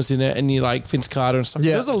 Jordan was in it, and you like Vince Carter and stuff.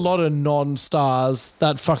 Yeah. There's a lot of non-stars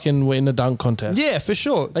that fucking win the dunk contest. Yeah, for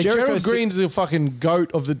sure. Like Gerald Green's the fucking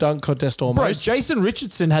goat of the dunk contest almost. Bro, Jason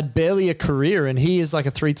Richardson had barely a career, and he is like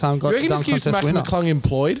a 3-time You reckon dunk this keeps contest Mac winner. McClung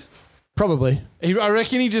employed? Probably. I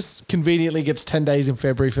reckon he just conveniently gets 10 days in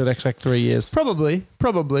February for the next like 3 years. Probably.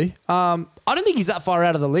 I don't think he's that far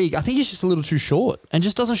out of the league. I think he's just a little too short and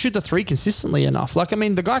just doesn't shoot the three consistently enough. Like, I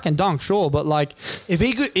mean, the guy can dunk, sure, but like, If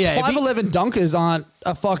he could, 5'11" dunkers aren't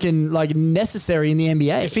a fucking like necessary in the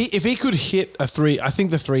NBA. If he could hit a three, I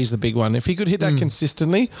think the three is the big one. If he could hit that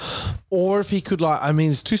consistently, or if he could like, I mean,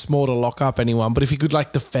 it's too small to lock up anyone, but if he could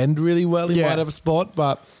like defend really well, he might have a spot.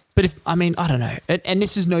 But if, I mean, I don't know. And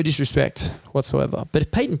this is no disrespect whatsoever, but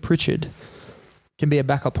if Peyton Pritchard can be a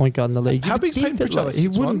backup point guard in the league, How you would big's think Peyton that, Pritchard, like,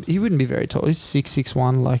 like, 6'1"? he wouldn't be very tall. He's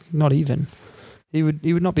 6'1", like not even. He would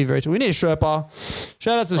not be very tall. We need a Sherpa.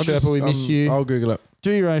 Shout out to the Sherpa. We miss you. I'll Google it.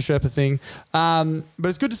 Do your own Sherpa thing. But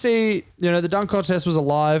it's good to see, the dunk contest was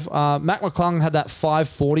alive. Mac McClung had that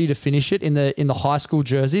 540 to finish it in the high school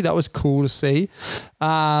jersey. That was cool to see.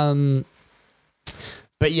 But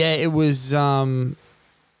yeah, it was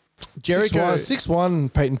Jericho.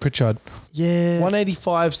 6'1", Peyton Pritchard. Yeah.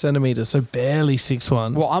 185 centimeters, so barely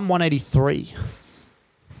 6'1". Well, I'm 183.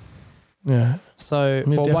 Yeah. So,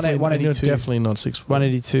 You're well, definitely- 182. You're definitely not 6'1".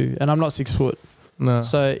 182. And I'm not 6 foot. No.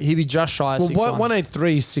 So he'd be just shy of 6'1".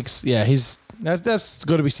 183, 6. Yeah, that's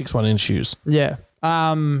got to be 6'1" in shoes. Yeah.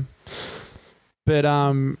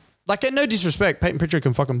 Like, no disrespect, Peyton Pritchard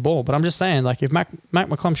can fucking ball, but I'm just saying, like, if Mac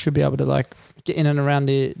McClung should be able to, like, get in and around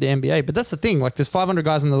the NBA. But that's the thing, like, there's 500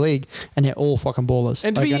 guys in the league, and they're all fucking ballers.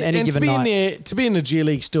 And like, on any given night. to be in the G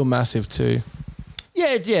League still massive too.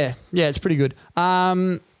 Yeah, it's pretty good.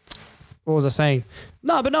 What was I saying?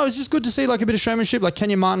 No, it's just good to see like a bit of showmanship. Like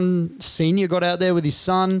Kenyon Martin Sr. got out there with his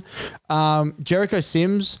son. Jericho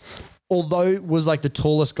Sims, although was like the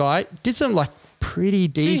tallest guy, did some like pretty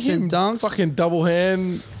decent dunks. Fucking double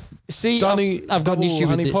hand. See, I've got an issue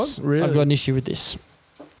with this. Really? I've got an issue with this.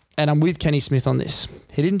 And I'm with Kenny Smith on this.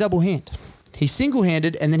 He didn't double hand. He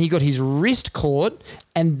single-handed and then he got his wrist caught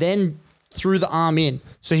and then threw the arm in.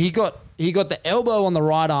 So he got the elbow on the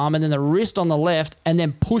right arm and then the wrist on the left and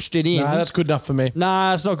then pushed it in. Nah, that's good enough for me.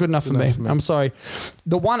 Nah, it's not good enough for me. I'm sorry.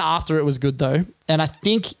 The one after it was good though. And I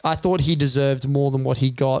thought he deserved more than what he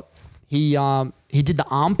got. He did the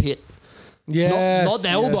armpit. Yeah, Not the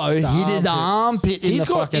elbow. He did the armpit in the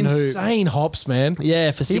fucking hoop. He's got insane hops, man.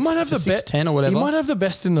 Yeah, for 6'10" or whatever. He might have the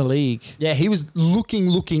best in the league. Yeah, he was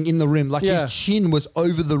looking in the rim. Like his chin was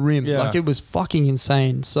over the rim. Yeah. Like it was fucking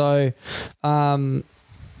insane. So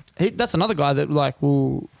that's another guy that like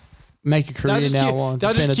will make a career now on They'll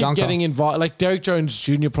just being just a keep dunker. getting invited. Like Derek Jones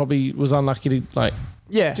Jr. probably was unlucky to like.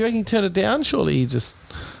 Yeah. Do you reckon he turned it down? Surely he just.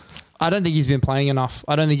 I don't think he's been playing enough.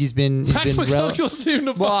 I don't think he's been relevant.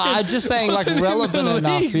 Well, I'm just saying like relevant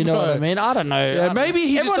enough. You know what I mean? I don't know. Yeah, maybe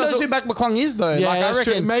he just everyone knows doesn't- who Mac McClung is though. Yeah, like, I that's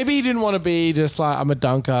true. reckon. Maybe he didn't want to be just like I'm a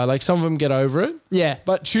dunker. Like some of them get over it. Yeah.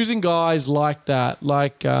 But choosing guys like that,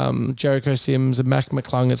 like Jericho Sims and Mac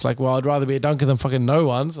McClung, it's like, well, I'd rather be a dunker than fucking no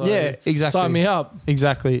one. So Yeah, exactly. Sign me up.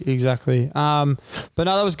 Exactly. But no,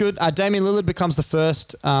 that was good. Damian Lillard becomes the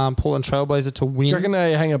first Portland Trailblazer to win Do you reckon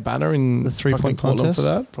they hang a banner in the 3-point fucking Portland contest for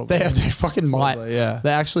that? Probably. They fucking might. Probably, yeah.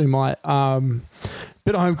 They actually might.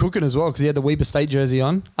 Bit of home cooking as well because he had the Weber State jersey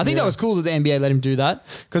on. I think that was cool that the NBA let him do that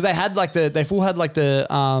because they had like they full had like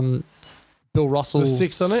the Bill Russell The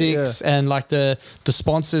 6 on it? Yeah. and like the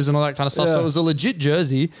sponsors and all that kind of stuff. So Yeah. it was a legit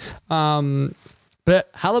jersey. But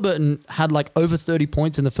Halliburton had like over 30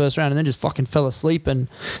 points in the first round and then just fucking fell asleep and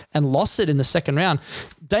lost it in the second round.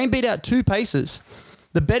 Dame beat out 2 Pacers.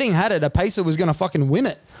 The betting had it a Pacer was going to fucking win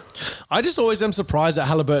it. I just always am surprised that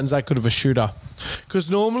Halliburton's that good of a shooter.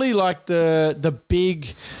 Because normally like the big,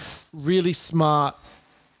 really smart,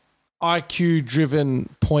 IQ-driven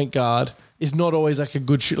point guard is not always like a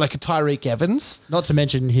good shooter, like a Tyreek Evans. Not to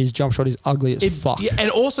mention his jump shot is ugly as fuck. Yeah, and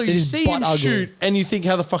also you is see butt him ugly. shoot and you think,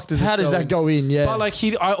 how the fuck does this How does go that go in? Yeah. But like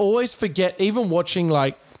I always forget, even watching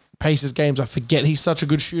like Pacers games, I forget he's such a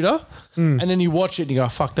good shooter. And then you watch it and you go,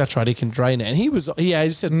 fuck, that's right, he can drain it. And he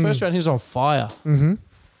said first round he was on fire.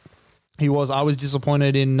 He was. I was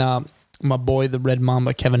disappointed in my boy, the Red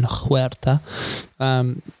Mamba, Kevin Huerta,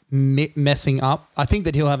 messing up. I think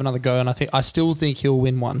that he'll have another go, and I still think he'll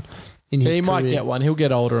win one in his career. He might get one. He'll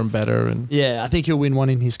get older and better. And yeah, I think he'll win one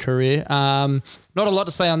in his career. Not a lot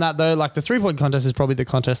to say on that, though. Like, the 3-point contest is probably the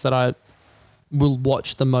contest that I will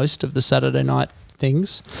watch the most of the Saturday night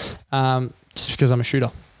things, just because I'm a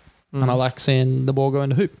shooter. And I like seeing the ball go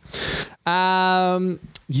in the hoop.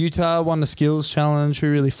 Utah won the skills challenge. Who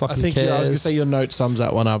really fucking cares? I was going to say your note sums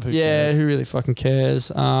that one up. Who cares? Who really fucking cares?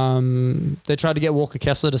 They tried to get Walker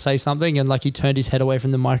Kessler to say something, and like he turned his head away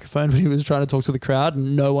from the microphone when he was trying to talk to the crowd,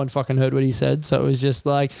 and no one fucking heard what he said. So it was just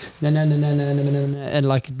like no, and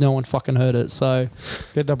like no one fucking heard it. So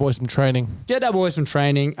get that boy some training. But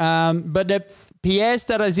the pièce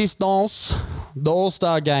de résistance, the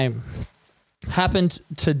All-Star game, happened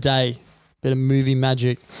today. Bit of movie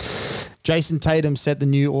magic. Jason Tatum set the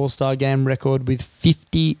new All-Star game record with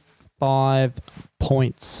 55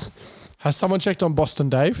 points. Has someone checked on Boston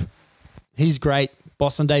Dave? He's great.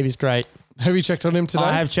 Boston Dave is great. Have you checked on him today?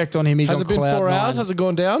 I have checked on him. He's on cloud 9. Has it been 4 hours? Has it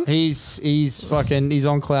gone down? He's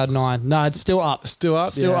on cloud 9. No, it's still up. Still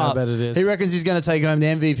up? Still up. I bet it is. He reckons he's going to take home the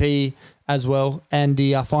MVP as well and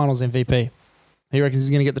the finals MVP. He reckons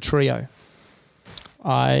he's going to get the trio.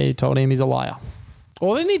 I told him he's a liar.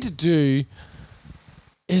 All they need to do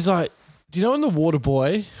is like, do you know in The Water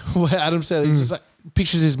Boy where Adam said he just like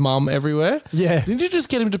pictures his mum everywhere? Yeah. You need to just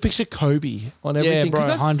get him to picture Kobe on everything. Yeah, bro,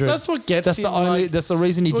 that's, 100. That's what gets that's him. That's the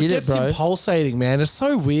reason he did it, bro. Gets him pulsating, man. It's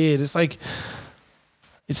so weird. It's like,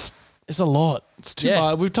 it's a lot. It's too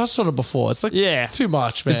much. We've touched on it before. It's like, it's too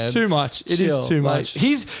much, man. It's too much. It is too much.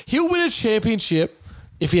 He'll win a championship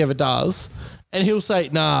if he ever does. And he'll say,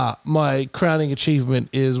 nah, my crowning achievement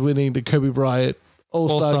is winning the Kobe Bryant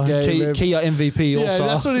All-Star game. Kia MVP yeah, also.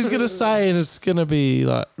 that's what he's going to say. And it's going to be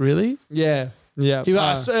like, really? Yeah. Yeah.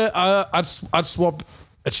 I'd swap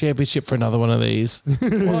a championship for another one of these.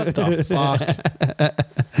 What the fuck?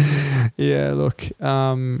 Yeah, look.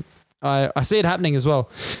 I see it happening as well.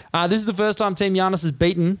 This is the first time Team Giannis has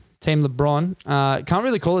beaten Team LeBron. Can't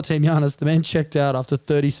really call it Team Giannis. The man checked out after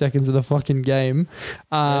 30 seconds of the fucking game.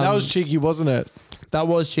 That was cheeky, wasn't it? That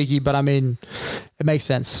was cheeky, but I mean, it makes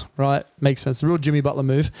sense, right? Makes sense. The real Jimmy Butler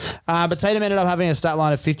move. But Tatum ended up having a stat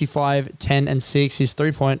line of 55, 10, and 6. His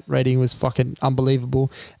 3-point rating was fucking unbelievable.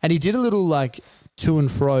 And he did a little like to and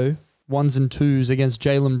fro, 1s and 2s against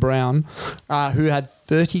Jaylen Brown, who had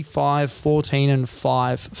 35, 14, and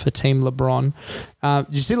 5 for Team LeBron.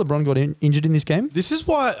 Did you see LeBron got injured in this game? This is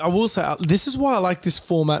why I will say, this is why I like this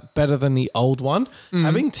format better than the old one.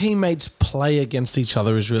 Having teammates play against each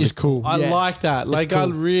other is really cool. I like that. Like, cool. I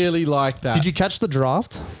really like that. Did you catch the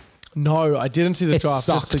draft? No, I didn't see the draft.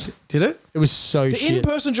 Sucked. Did it? It was so shit. The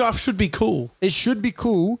in-person draft should be cool. It should be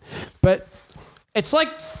cool, but it's like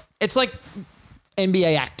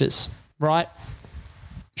NBA actors, right?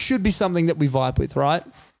 Should be something that we vibe with, right?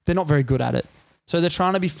 They're not very good at it. So they're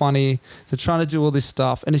trying to be funny. They're trying to do all this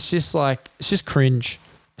stuff. And it's just cringe.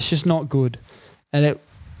 It's just not good. And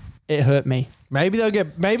it hurt me. Maybe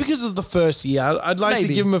because of the first year. I'd like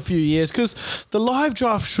to give them a few years because the live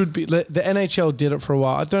draft should be, the NHL did it for a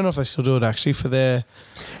while. I don't know if they still do it actually for their.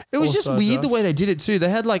 It was just weird draft. The way they did it too. They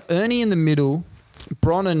had like Ernie in the middle,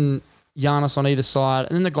 Bron and Giannis on either side,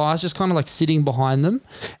 and then the guys just kind of like sitting behind them.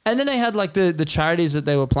 And then they had like the charities that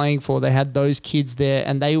they were playing for. They had those kids there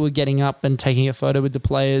and they were getting up and taking a photo with the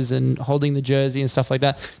players and holding the jersey and stuff like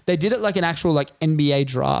that. They did it like an actual like NBA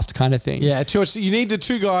draft kind of thing. Yeah, you need the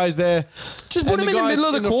two guys there. Just put them in the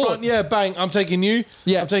middle of the court. Front, yeah, bang, I'm taking you.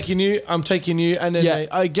 Yeah. I'm taking you. And then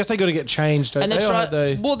I guess they got to get changed, don't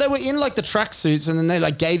they? Well, they were in like the tracksuits and then they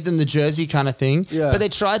like gave them the jersey kind of thing. Yeah. But they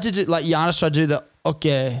tried to do, like Giannis tried to do the,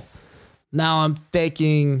 okay, now I'm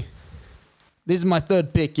taking, this is my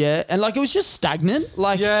third pick, yeah? And like, it was just stagnant.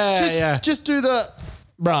 Like, just do the,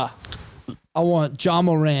 bruh, I want Ja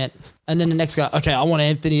Morant. And then the next guy, okay, I want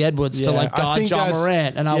Anthony Edwards to like guard Ja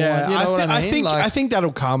Morant. And I want, you know what I mean? I think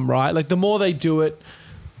that'll come, right? Like the more they do it,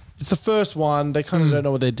 it's the first one, they kind of don't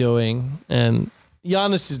know what they're doing. And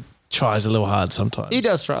Giannis tries a little hard sometimes. He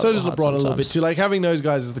does try. So does LeBron a little bit too. Like having those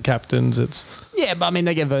guys as the captains, it's but I mean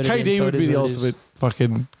they get voted. KD in, would be the ultimate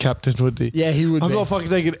fucking captain, wouldn't he? Yeah, he would. I'm not fucking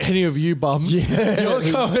taking any of you bums. Yeah,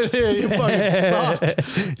 you're coming here. You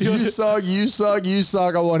fucking suck. You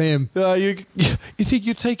suck. I want him. You think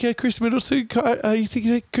you take Chris Middleton? You think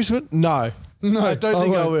you take Chris Middleton? No. I don't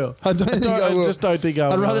think I will. I just don't think I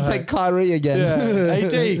will. I'd rather take Kyrie again. Yeah.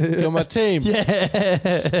 AD, you're my team.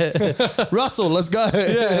 Yeah. Russell, let's go.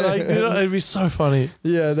 Yeah, like it'd be so funny.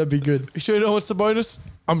 Yeah, that'd be good. You sure you know what's the bonus?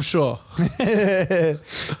 I'm sure.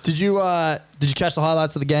 Did you catch the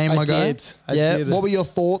highlights of the game, my guy? I did. What were your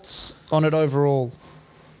thoughts on it overall?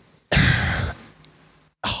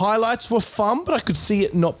 Highlights were fun, but I could see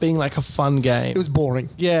it not being like a fun game. It was boring.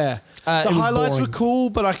 Yeah. It The was highlights boring. were cool,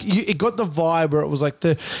 but it got the vibe where it was like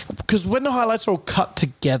because when the highlights are all cut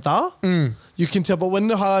together, you can tell. But when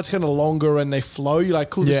the highlights kind of longer and they flow, you're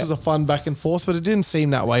like, cool, this Yeah. was a fun back and forth. But it didn't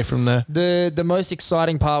seem that way from there. The most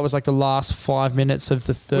exciting part was like the last 5 minutes of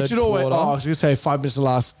the third Which it always. quarter. Oh, I was gonna say 5 minutes the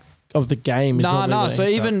last of the game. Is No.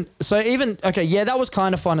 normally So even okay, yeah, that was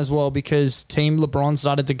kind of fun as well because Team LeBron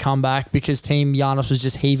started to come back because Team Giannis was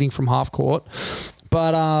just heaving from half court.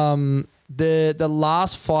 But the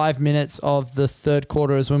last 5 minutes of the third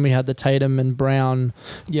quarter is when we had the Tatum and Brown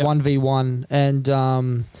 1v1, and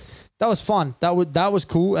that was fun. That was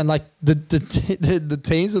cool, and like the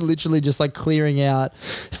teams were literally just like clearing out,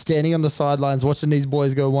 standing on the sidelines, watching these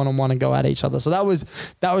boys go one-on-one and go at each other. So that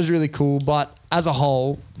was really cool. But as a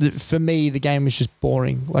whole, for me, the game was just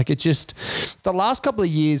boring. Like it just the last couple of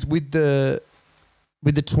years with the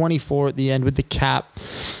 24 at the end with the cap,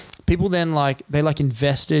 people then they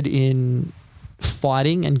invested in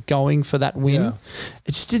fighting and going for that win. Yeah.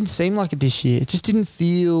 It just didn't seem like it this year. It just didn't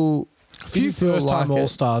feel. A few first-time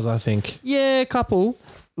All-Stars, I think. Yeah, a couple.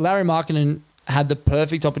 Larry Markkinen had the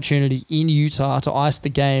perfect opportunity in Utah to ice the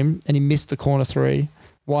game, and he missed the corner three.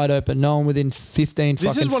 Wide open, no one within 15 This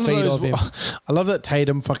fucking is one of feet those. of him. I love that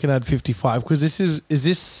Tatum fucking had 55 because is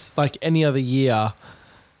this like any other year?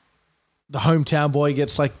 The hometown boy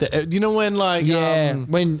gets like when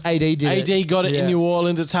When AD did AD got it in New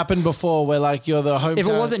Orleans. It's happened before where like you're the hometown. If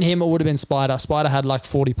it wasn't him, it would have been Spider. Spider had like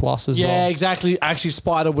 40 plus as well. Yeah, exactly. Actually,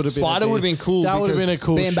 Spider would have been. Spider would have been cool. That would have because been a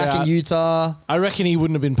cool being back shout. in Utah. I reckon he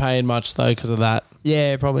wouldn't have been paying much though because of that.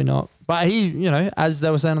 Yeah, probably not. But he, as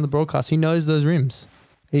they were saying on the broadcast, he knows those rims.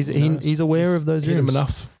 He's aware of those hit rims. them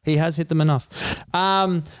enough. He has hit them enough.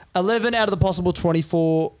 11 out of the possible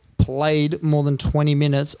 24 played more than 20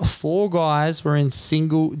 minutes. 4 guys were in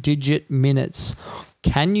single-digit minutes.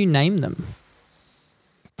 Can you name them?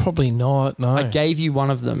 Probably not. No. I gave you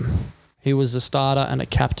one of them. He was a starter and a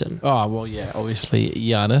captain. Oh well, yeah. Obviously,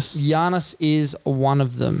 Giannis. Giannis is one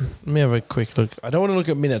of them. Let me have a quick look. I don't want to look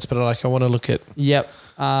at minutes, but I want to look at. Yep.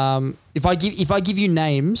 If I give you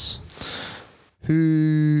names,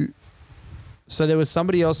 who? So there was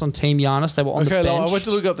somebody else on Team Giannis. They were on the bench. I went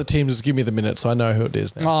to look up the teams. Just give me the minutes, so I know who it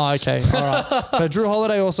is now. Oh, okay. All right. So Drew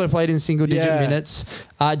Holiday also played in single-digit minutes.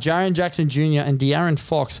 Jaren Jackson Jr. and De'Aaron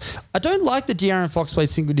Fox. I don't like that De'Aaron Fox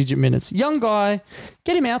plays single-digit minutes. Young guy,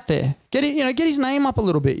 get him out there. Get his name up a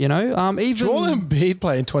little bit. Even Joel Embiid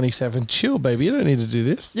playing 27. Chill, baby. You don't need to do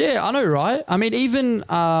this. Yeah, I know, right? I mean, even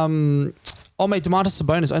Domantas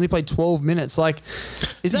Sabonis only played 12 minutes. Like,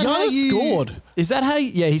 is that how you scored? Is that how?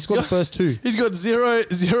 Yeah, he scored the first 2 He's got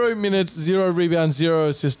 0 minutes, 0 rebounds, 0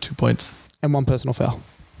 assists, 2 points. and 1 personal foul.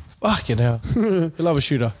 Fucking hell. I love a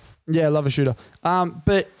shooter. Yeah, love a shooter.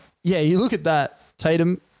 But yeah, you look at that.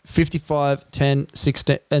 Tatum, 55, 10, 6,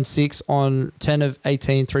 and 6 on 10 of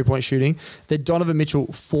 18 3-point shooting. Then Donovan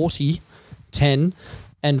Mitchell, 40, 10,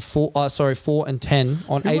 and 4 and 10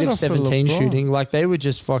 on 8 went of off for 17 LeBron. shooting. Like they were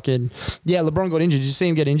just fucking. Yeah, LeBron got injured. Did you see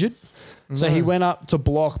him get injured? So he went up to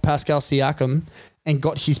block Pascal Siakam and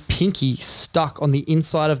got his pinky stuck on the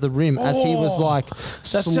inside of the rim as he was like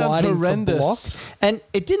sounds sliding to horrendous. block. And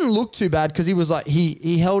it didn't look too bad because he was like,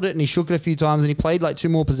 he held it and he shook it a few times and he played like 2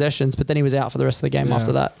 more possessions, but then he was out for the rest of the game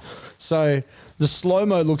after that. So the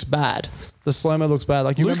slow-mo looks bad.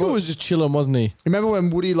 Like you Luka remember, was just chilling, wasn't he? remember when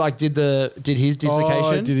Woody like did his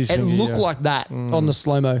dislocation? did his it finger, looked yeah. like that on the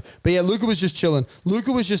slow-mo. But yeah, Luka was just chilling.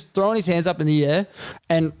 Luka was just throwing his hands up in the air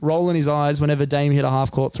and rolling his eyes whenever Dame hit a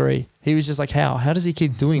half-court 3. He was just like, how? How does he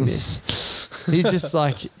keep doing this? He's just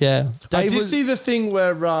like, yeah. I did see the thing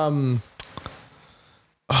where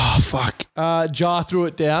Jar threw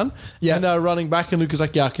it down. Yeah. And running back, and Luke was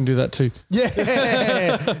like, "Yeah, I can do that too." Yeah,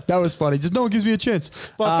 that was funny. Just no one gives me a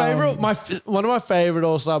chance. One of my favorite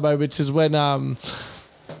All-Star moments is when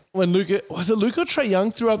Luka or Trae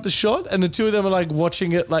Young threw up the shot, and the two of them are like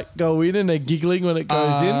watching it like go in, and they're giggling when it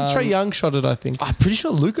goes in. Trae Young shot it, I think, I'm pretty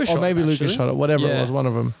sure Luka shot or maybe it, Luka actually. shot it. Whatever Yeah. it was, one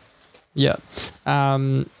of them. Yeah.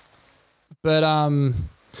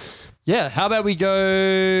 Yeah, how about we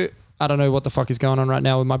go... I don't know what the fuck is going on right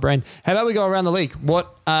now with my brain. How about we go around the league?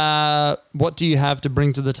 What do you have to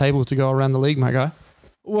bring to the table to go around the league, my guy?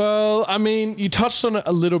 Well, I mean, you touched on it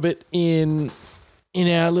a little bit in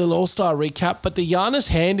our little All-Star recap, but the Giannis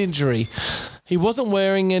hand injury, he wasn't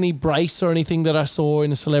wearing any brace or anything that I saw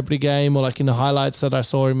in a celebrity game or like in the highlights that I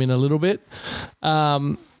saw him in a little bit.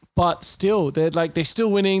 But still, they're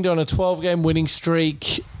still winning. They're on a 12-game winning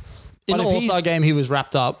streak. In the But if All-Star he's- game, he was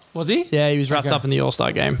wrapped up. Was he? Yeah, he was wrapped Okay. up in the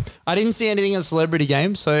All-Star game. I didn't see anything in the celebrity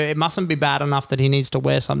game, so it mustn't be bad enough that he needs to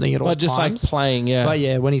wear something at all But just times. like playing, yeah. But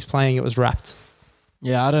yeah, when he's playing, it was wrapped.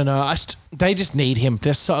 Yeah, I don't know. They just need him.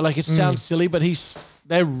 They're so like it sounds silly, but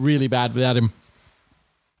they're really bad without him.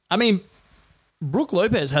 I mean, Brook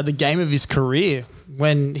Lopez had the game of his career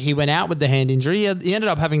when he went out with the hand injury. He ended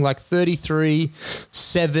up having like 33,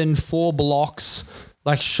 7, 4 blocks,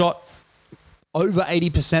 like shot over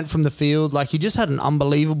 80% from the field. Like he just had an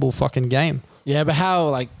unbelievable fucking game. Yeah, but how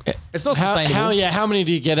like It's not how, sustainable. how many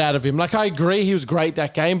do you get out of him? Like I agree he was great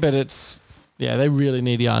that game, but they really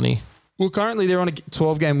need Yanni. Well, currently they're on a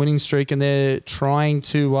 12-game winning streak and they're trying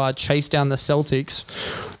to chase down the Celtics.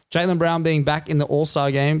 Jaylen Brown being back in the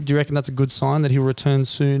All-Star game, do you reckon that's a good sign that he'll return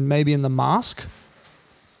soon, maybe in the mask?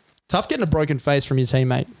 Tough getting a broken face from your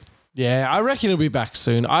teammate. Yeah, I reckon he'll be back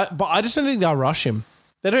soon. But I just don't think they'll rush him.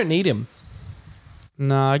 They don't need him.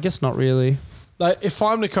 No, I guess not really. Like if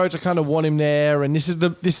I'm the coach, I kind of want him there, and this is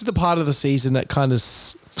the part of the season that kind of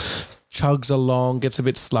chugs along, gets a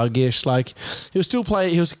bit sluggish. Like he'll still play.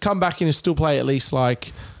 He'll come back and he'll still play at least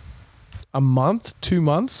like a month, 2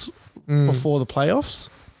 months before the playoffs.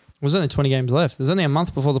 There's only 20 games left. There's only a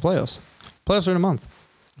month before the playoffs. Playoffs are in a month.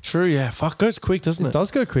 True, yeah. Fuck, goes quick, doesn't it? It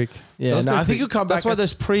does go quick. Yeah, Does no, go I think quick. he'll come back. That's why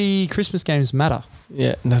those pre-Christmas games matter.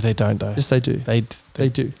 Yeah, no, they don't though. Yes, they do. They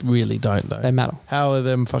do. Really don't though. They matter. How are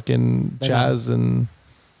them fucking Jazz and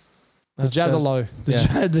The Jazz are low.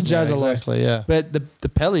 The Jazz are low. Exactly, yeah. But the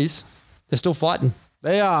Pellies, they're still fighting.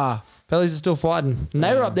 They are. Pellies are still fighting. And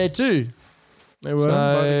they were up there too. They were.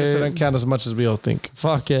 But I guess they don't count as much as we all think.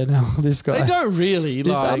 Fuck yeah, no, this guy. They don't really.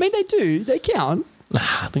 I mean, they do. They count.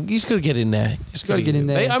 I think he's got to get in there. He's gotta get in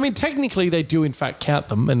there. I mean, technically, they do in fact count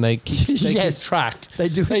them, and they keep Yes. track. They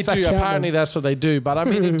do in They fact do. count Apparently, them. that's what they do. But I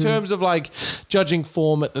mean, in terms of like judging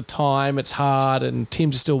form at the time, it's hard, and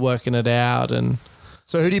teams are still working it out. And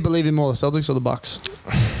So who do you believe in more, the Celtics or the Bucks?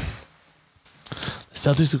 the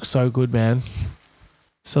Celtics look so good, man.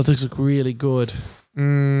 Celtics look really good.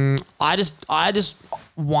 I just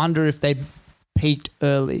wonder if they peaked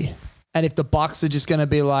early. And if the Bucks are just going to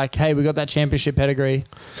be like, hey, we got that championship pedigree.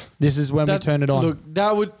 This is when we turn it on. Look,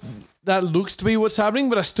 that looks to be what's happening,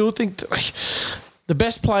 but I still think that, like, the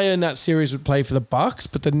best player in that series would play for the Bucks,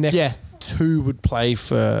 but the next two would play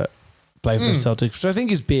for the Celtics, which I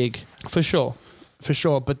think is big. For sure.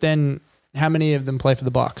 But then how many of them play for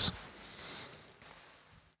the Bucks?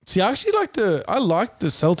 See, I actually like the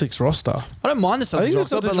Celtics roster. I don't mind the Celtics I think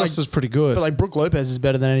roster, the Celtics but like, roster is pretty good. but like Brook Lopez is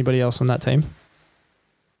better than anybody else on that team.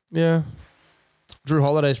 Yeah. Drew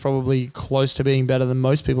Holiday is probably close to being better than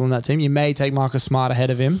most people on that team. You may take Marcus Smart ahead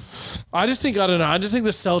of him. I just think the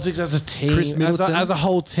Celtics as a team, Chris Middleton. as a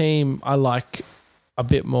whole team, I like a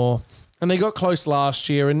bit more. And they got close last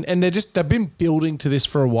year, and they've been building to this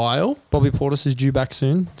for a while. Bobby Portis is due back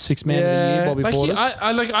soon. 6th man of the year, Bobby Portis.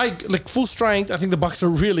 I like full strength. I think the Bucks are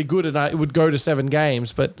really good, and it would go to 7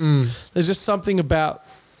 games. But there's just something about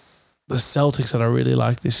the Celtics that I really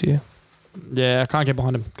like this year. Yeah, I can't get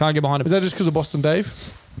behind him. Is that just because of Boston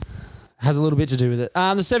Dave? Has a little bit to do with it. The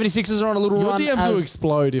 76ers are on a little Your run. DMs will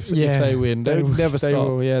explode if they win. They never they stop.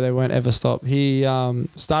 will, they won't ever stop. He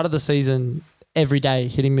started the season every day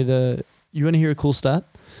hitting me you want to hear a cool stat?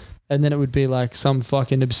 And then it would be like some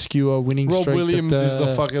fucking obscure winning Rob streak. Williams is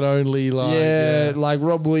the fucking only like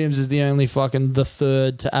Rob Williams is the only fucking the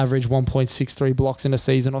third to average 1.63 blocks in a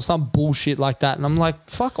season or some bullshit like that. And I'm like,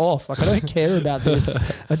 fuck off. Like, I don't care about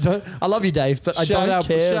this. I love you, Dave, but I don't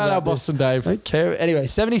care. Shout out Boston Dave. I don't care. Anyway,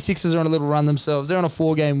 76ers are on a little run themselves. They're on a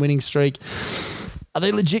 4-game winning streak. Are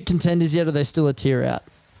they legit contenders yet, or are they still a tier out?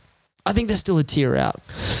 I think they're still a tier out.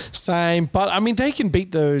 Same, but I mean, they can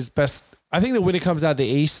beat those best. I think the winner comes out of the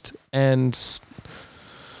East, and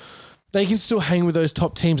they can still hang with those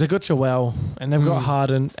top teams. They've got Joel, and they've got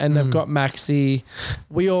Harden, and they've got Maxey.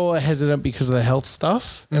 We all are hesitant because of the health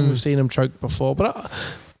stuff, and we've seen them choke before. But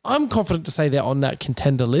I'm confident to say they're on that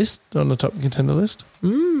contender list, on the top contender list.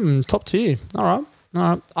 Top tier. All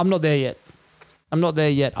right. I'm not there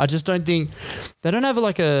yet. I just don't think they don't have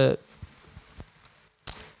like a.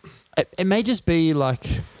 It may just be like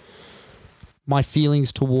my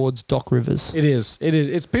feelings towards Doc Rivers. It is.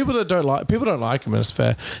 It's people that don't like him, and it's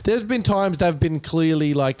fair. There's been times they've been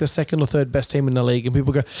clearly like the second or third best team in the league, and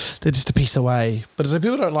people go, they're just a piece away. But if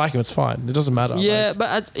people don't like him, it's fine. It doesn't matter. Yeah,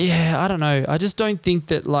 but I don't know. I just don't think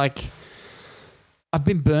that like I've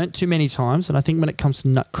been burnt too many times, and I think when it comes to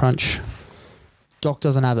nut crunch, Doc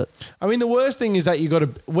doesn't have it. I mean, the worst thing is that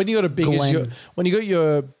when you got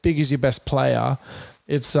your big as your best player,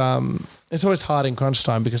 it's always hard in crunch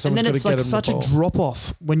time because And someone's then got it's to get like him such the ball. a drop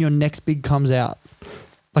off when your next big comes out.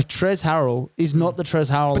 Like Trez Harrell is not the Trez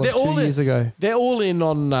Harrell of 2 years ago. They're all in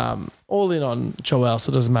on Joel, so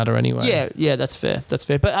it doesn't matter anyway. Yeah, that's fair. That's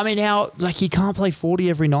fair. But I mean, he can't play 40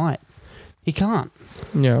 every night. He can't.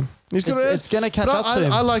 Yeah. It's going to catch up to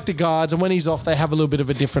him. I like the guards, and when he's off, they have a little bit of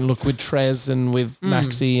a different look with Trez and with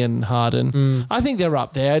Maxey and Harden. I think they're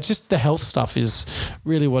up there. It's just the health stuff is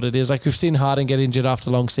really what it is. Like, we've seen Harden get injured after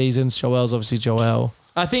long seasons. Joel's obviously Joel.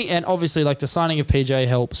 I think, and obviously, like the signing of PJ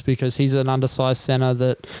helps because he's an undersized center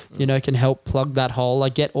that can help plug that hole. I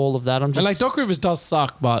get all of that. And like Doc Rivers does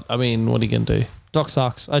suck, but I mean, what are you gonna do? Doc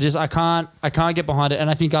sucks. I can't get behind it. And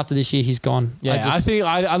I think after this year, he's gone. Yeah, I think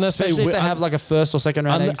unless if they have like a first or second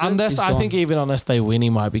round exit, I think even unless they win, he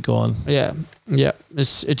might be gone. Yeah.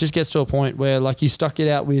 It just gets to a point where like you stuck it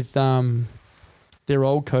out with their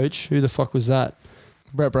old coach. Who the fuck was that?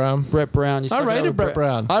 Brett Brown. I rated Brett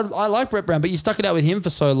Brown. I like Brett Brown, but you stuck it out with him for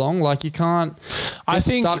so long. Like you can't get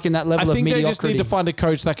stuck in that level of mediocrity. They just need to find a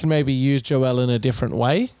coach that can maybe use Joel in a different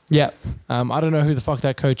way. Yeah. I don't know who the fuck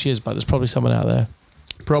that coach is, but there's probably someone out there.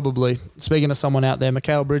 Probably. Speaking of someone out there,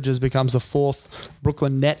 Mikal Bridges becomes the fourth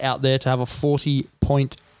Brooklyn net out there to have a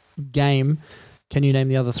 40-point game. Can you name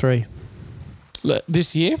the other three?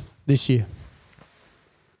 This year? This year.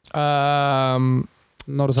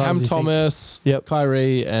 Not as hard Cam as you Thomas, think.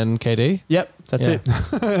 Kyrie, and KD. Yep, that's it.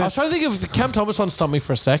 I was trying to think of the Cam Thomas one. Stumped me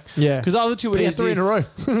for a sec. Yeah, because the other two were he had three in a row.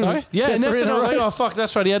 Sorry, yeah, and that's it. I was like, oh fuck,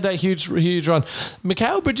 that's right. He had that huge run.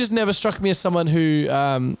 Mikal Bridges never struck me as someone who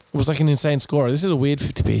was like an insane scorer. This is a weird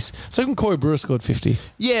 50 piece. So even Corey Brewer scored 50.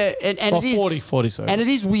 Yeah, and it is 40. Sorry, and it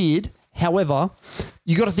is weird. However,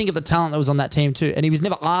 you got to think of the talent that was on that team too, and he was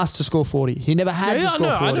never asked to score 40. He never had to score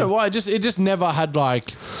 40. I know why. It just never had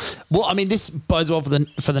like. Well, I mean, this bodes well for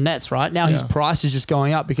the Nets, right? Now his price is just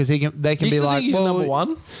going up because they can be like, he's number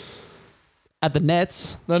one at the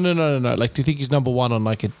Nets. No. Like, do you think he's number one on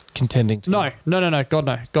like a contending team? No.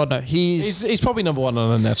 God no. He's probably number one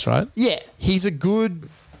on the Nets, right? Yeah, he's a good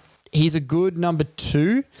number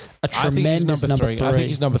two, a tremendous number three. I think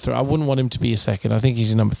he's number three. I wouldn't want him to be a second. I think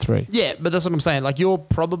he's number three. Yeah, but that's what I'm saying. Like, you're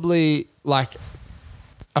probably like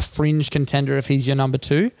a fringe contender if he's your number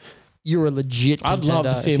two. You're a legit contender. I'd love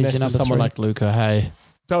to see him next to someone like Luka. Hey,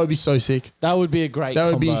 that would be so sick. That would be a great combo.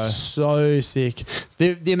 That would be so sick.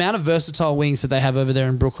 The amount of versatile wings that they have over there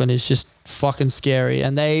in Brooklyn is just fucking scary,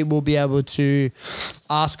 and they will be able to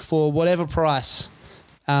ask for whatever price.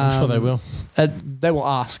 I'm sure they will. They will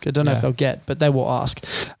ask. I don't know if they'll get, but they will ask.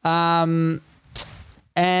 And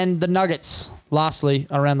the Nuggets, lastly,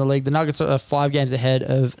 around the league. The Nuggets are 5 games ahead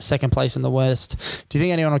of second place in the West. Do you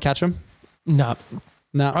think anyone will catch them? No.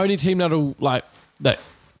 No. Only team that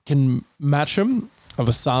can match them are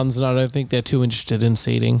the Suns, and I don't think they're too interested in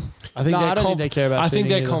seeding. I don't think they care about seeding. I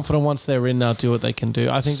think they're confident once they're in, they'll do what they can do.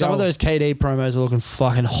 I think some of those KD promos are looking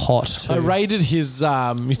fucking hot too. I rated his.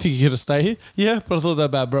 You think you're gonna stay here? Yeah, but I thought that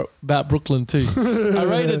about Brooklyn too. I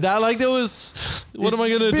rated that. Like, there was. What am I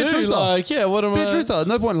gonna do? Like, yeah, what am I? Truther.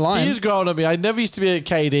 No point in lying. He is growing on me. I never used to be a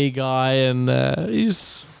KD guy, and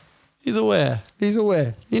He's aware.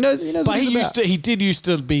 He knows. But what he did used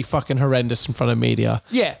to be fucking horrendous in front of media.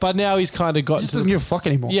 Yeah. But now he's kind of got. He just doesn't give a fuck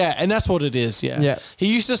anymore. Yeah, and that's what it is. Yeah. Yeah.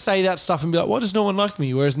 He used to say that stuff and be like, "Why does no one like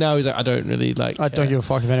me?" Whereas now he's like, "I don't really like." I don't give a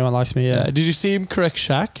fuck if anyone likes me. Yeah. Did you see him correct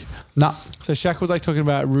Shaq? Nah. So Shaq was like talking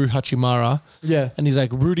about Rui Hachimura. Yeah. And he's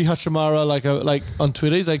like, Rudy Hachimura, like on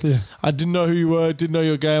Twitter. He's like, I didn't know who you were, didn't know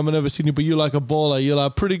your game, I never seen you, but you're like a baller. You're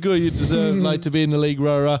like pretty good. You deserve like to be in the league,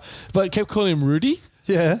 rah. But kept calling him Rudy.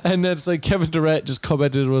 Yeah. And then it's like Kevin Durant just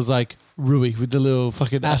commented, was like Rui with the little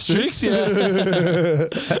fucking asterisk. Yeah.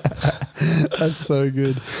 That's so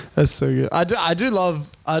good. I do love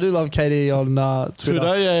KD on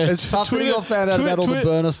Twitter. Yeah. It's tough to get found out about all the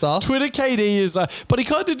burner stuff. Twitter KD is like, but he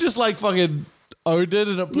kind of just like fucking owned it.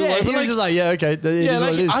 And he was just like, yeah, okay.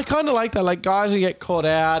 I kind of like that. Like, guys who get caught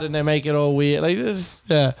out and they make it all weird. Like this,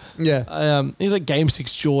 yeah. He's like Game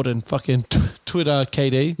 6 Jordan, fucking Twitter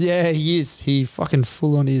KD. Yeah, he is. He fucking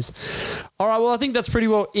full on is. All right, well, I think that's pretty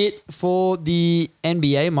well it for the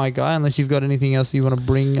NBA, my guy, unless you've got anything else you want to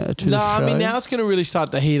bring to the show. No, I mean, now it's going to really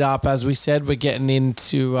start to heat up. As we said, we're getting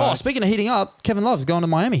into... speaking of heating up, Kevin Love's going to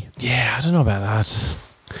Miami. Yeah, I don't know about that.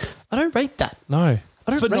 I don't rate that. No.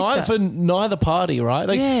 For neither party, right?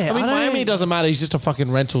 Like, yeah, I mean, Miami doesn't matter. He's just a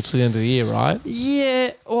fucking rental to the end of the year, right?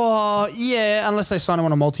 Yeah, unless they sign him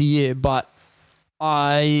on a multi-year, but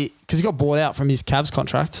because he got bought out from his Cavs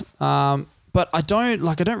contract. But I don't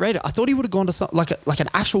rate it. I thought he would have gone to like an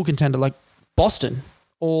actual contender like Boston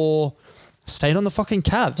or stayed on the fucking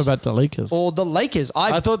Cavs. What about the Lakers? Or the Lakers.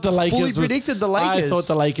 I thought the Lakers fully predicted the Lakers. I thought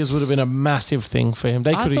the Lakers would have been a massive thing for him.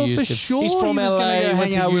 They could have used him. for sure He's from he was LA. gonna go went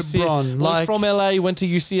hang to out with UCLA. Bron. Well, Like- he's from LA. Went to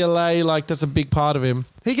UCLA. Like that's a big part of him.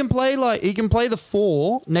 He can play the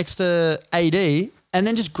 4 next to AD and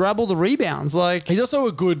then just grab all the rebounds. Like, He's also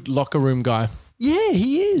a good locker room guy. yeah,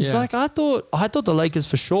 he is. Yeah. Like I thought the Lakers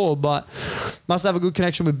for sure, but must have a good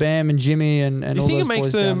connection with Bam and Jimmy and Do all you think those it makes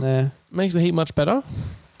boys down there. makes the Heat much better?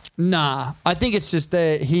 Nah, I think it's just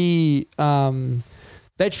that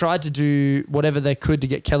they tried to do whatever they could to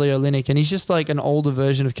get Kelly Olynyk, and he's just like an older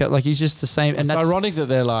version of Kelly. Like he's just the same. And It's that's ironic that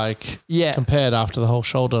they're like Yeah. compared after the whole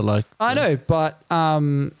shoulder. Like I know, but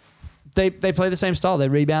they play the same style. They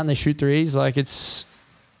rebound, they shoot threes. Like it's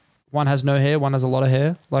one has no hair, one has a lot of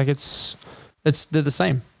hair. Like they're the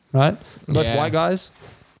same, right? Both Yeah. white guys.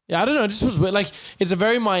 Yeah, I don't know. It just was weird. Like it's a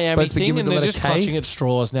very Miami Both begin thing, with and the they're letter just K? clutching at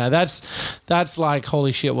straws now. That's like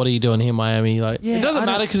holy shit. What are you doing here, Miami? Like Yeah, it doesn't I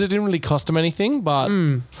matter don't- because it didn't really cost them anything, but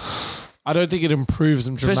I don't think it improves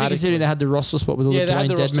them Especially dramatically. considering they had the roster spot with all Yeah, the they had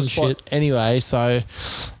Dwayne the roster Dedman spot shit. anyway, so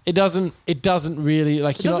it doesn't really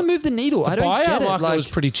like It doesn't move the needle. I don't buyout get it. market Like, was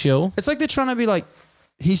pretty chill. it's like they're trying to be like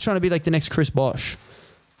he's trying to be like the next Chris Bosh.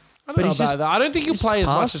 I don't but know he's about just- that. I don't think he'll he's play as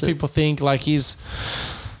much past as it. people think. Like he's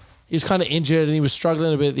kind of injured and he was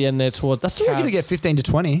struggling a bit at the end there towards. That's still going to get 15 to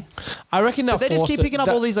 20. I reckon they'll But they just force keep it. picking up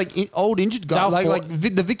all these like old injured guys, they'll like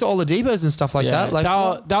the Victor Oladipos and stuff like Yeah, that.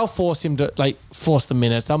 Like they'll force him to like force the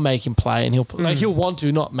minutes. They'll make him play, and he'll want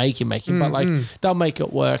to not make him, but like they'll make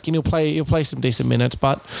it work, and he'll play some decent minutes.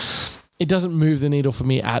 But it doesn't move the needle for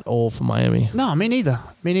me at all for Miami. No, me neither.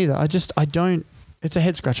 I don't. It's a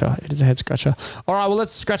head scratcher. It is a head scratcher. All right, well,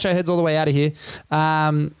 let's scratch our heads all the way out of here.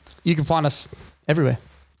 You can find us everywhere.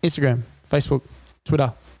 Instagram, Facebook,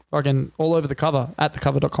 Twitter, fucking all over the cover, at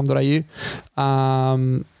thecover.com.au.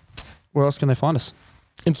 Where else can they find us?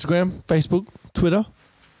 Instagram, Facebook, Twitter,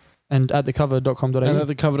 And at thecover.com.au. and at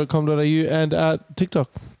thecover.com.au and at TikTok.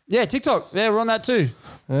 Yeah, TikTok. Yeah, we're on that too.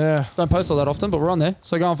 Yeah. Don't post all that often, but we're on there.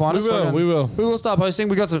 So go and find us. Fucking- We will. We will start posting.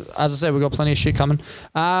 As I said, we've got plenty of shit coming.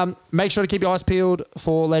 Make sure to keep your eyes peeled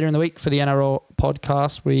for later in the week for the NRL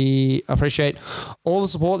podcast. We appreciate all the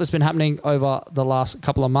support that's been happening over the last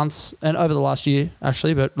couple of months and over the last year,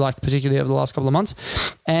 actually, but like particularly over the last couple of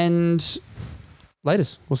months. And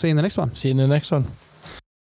laters. We'll see you in the next one. See you in the next one.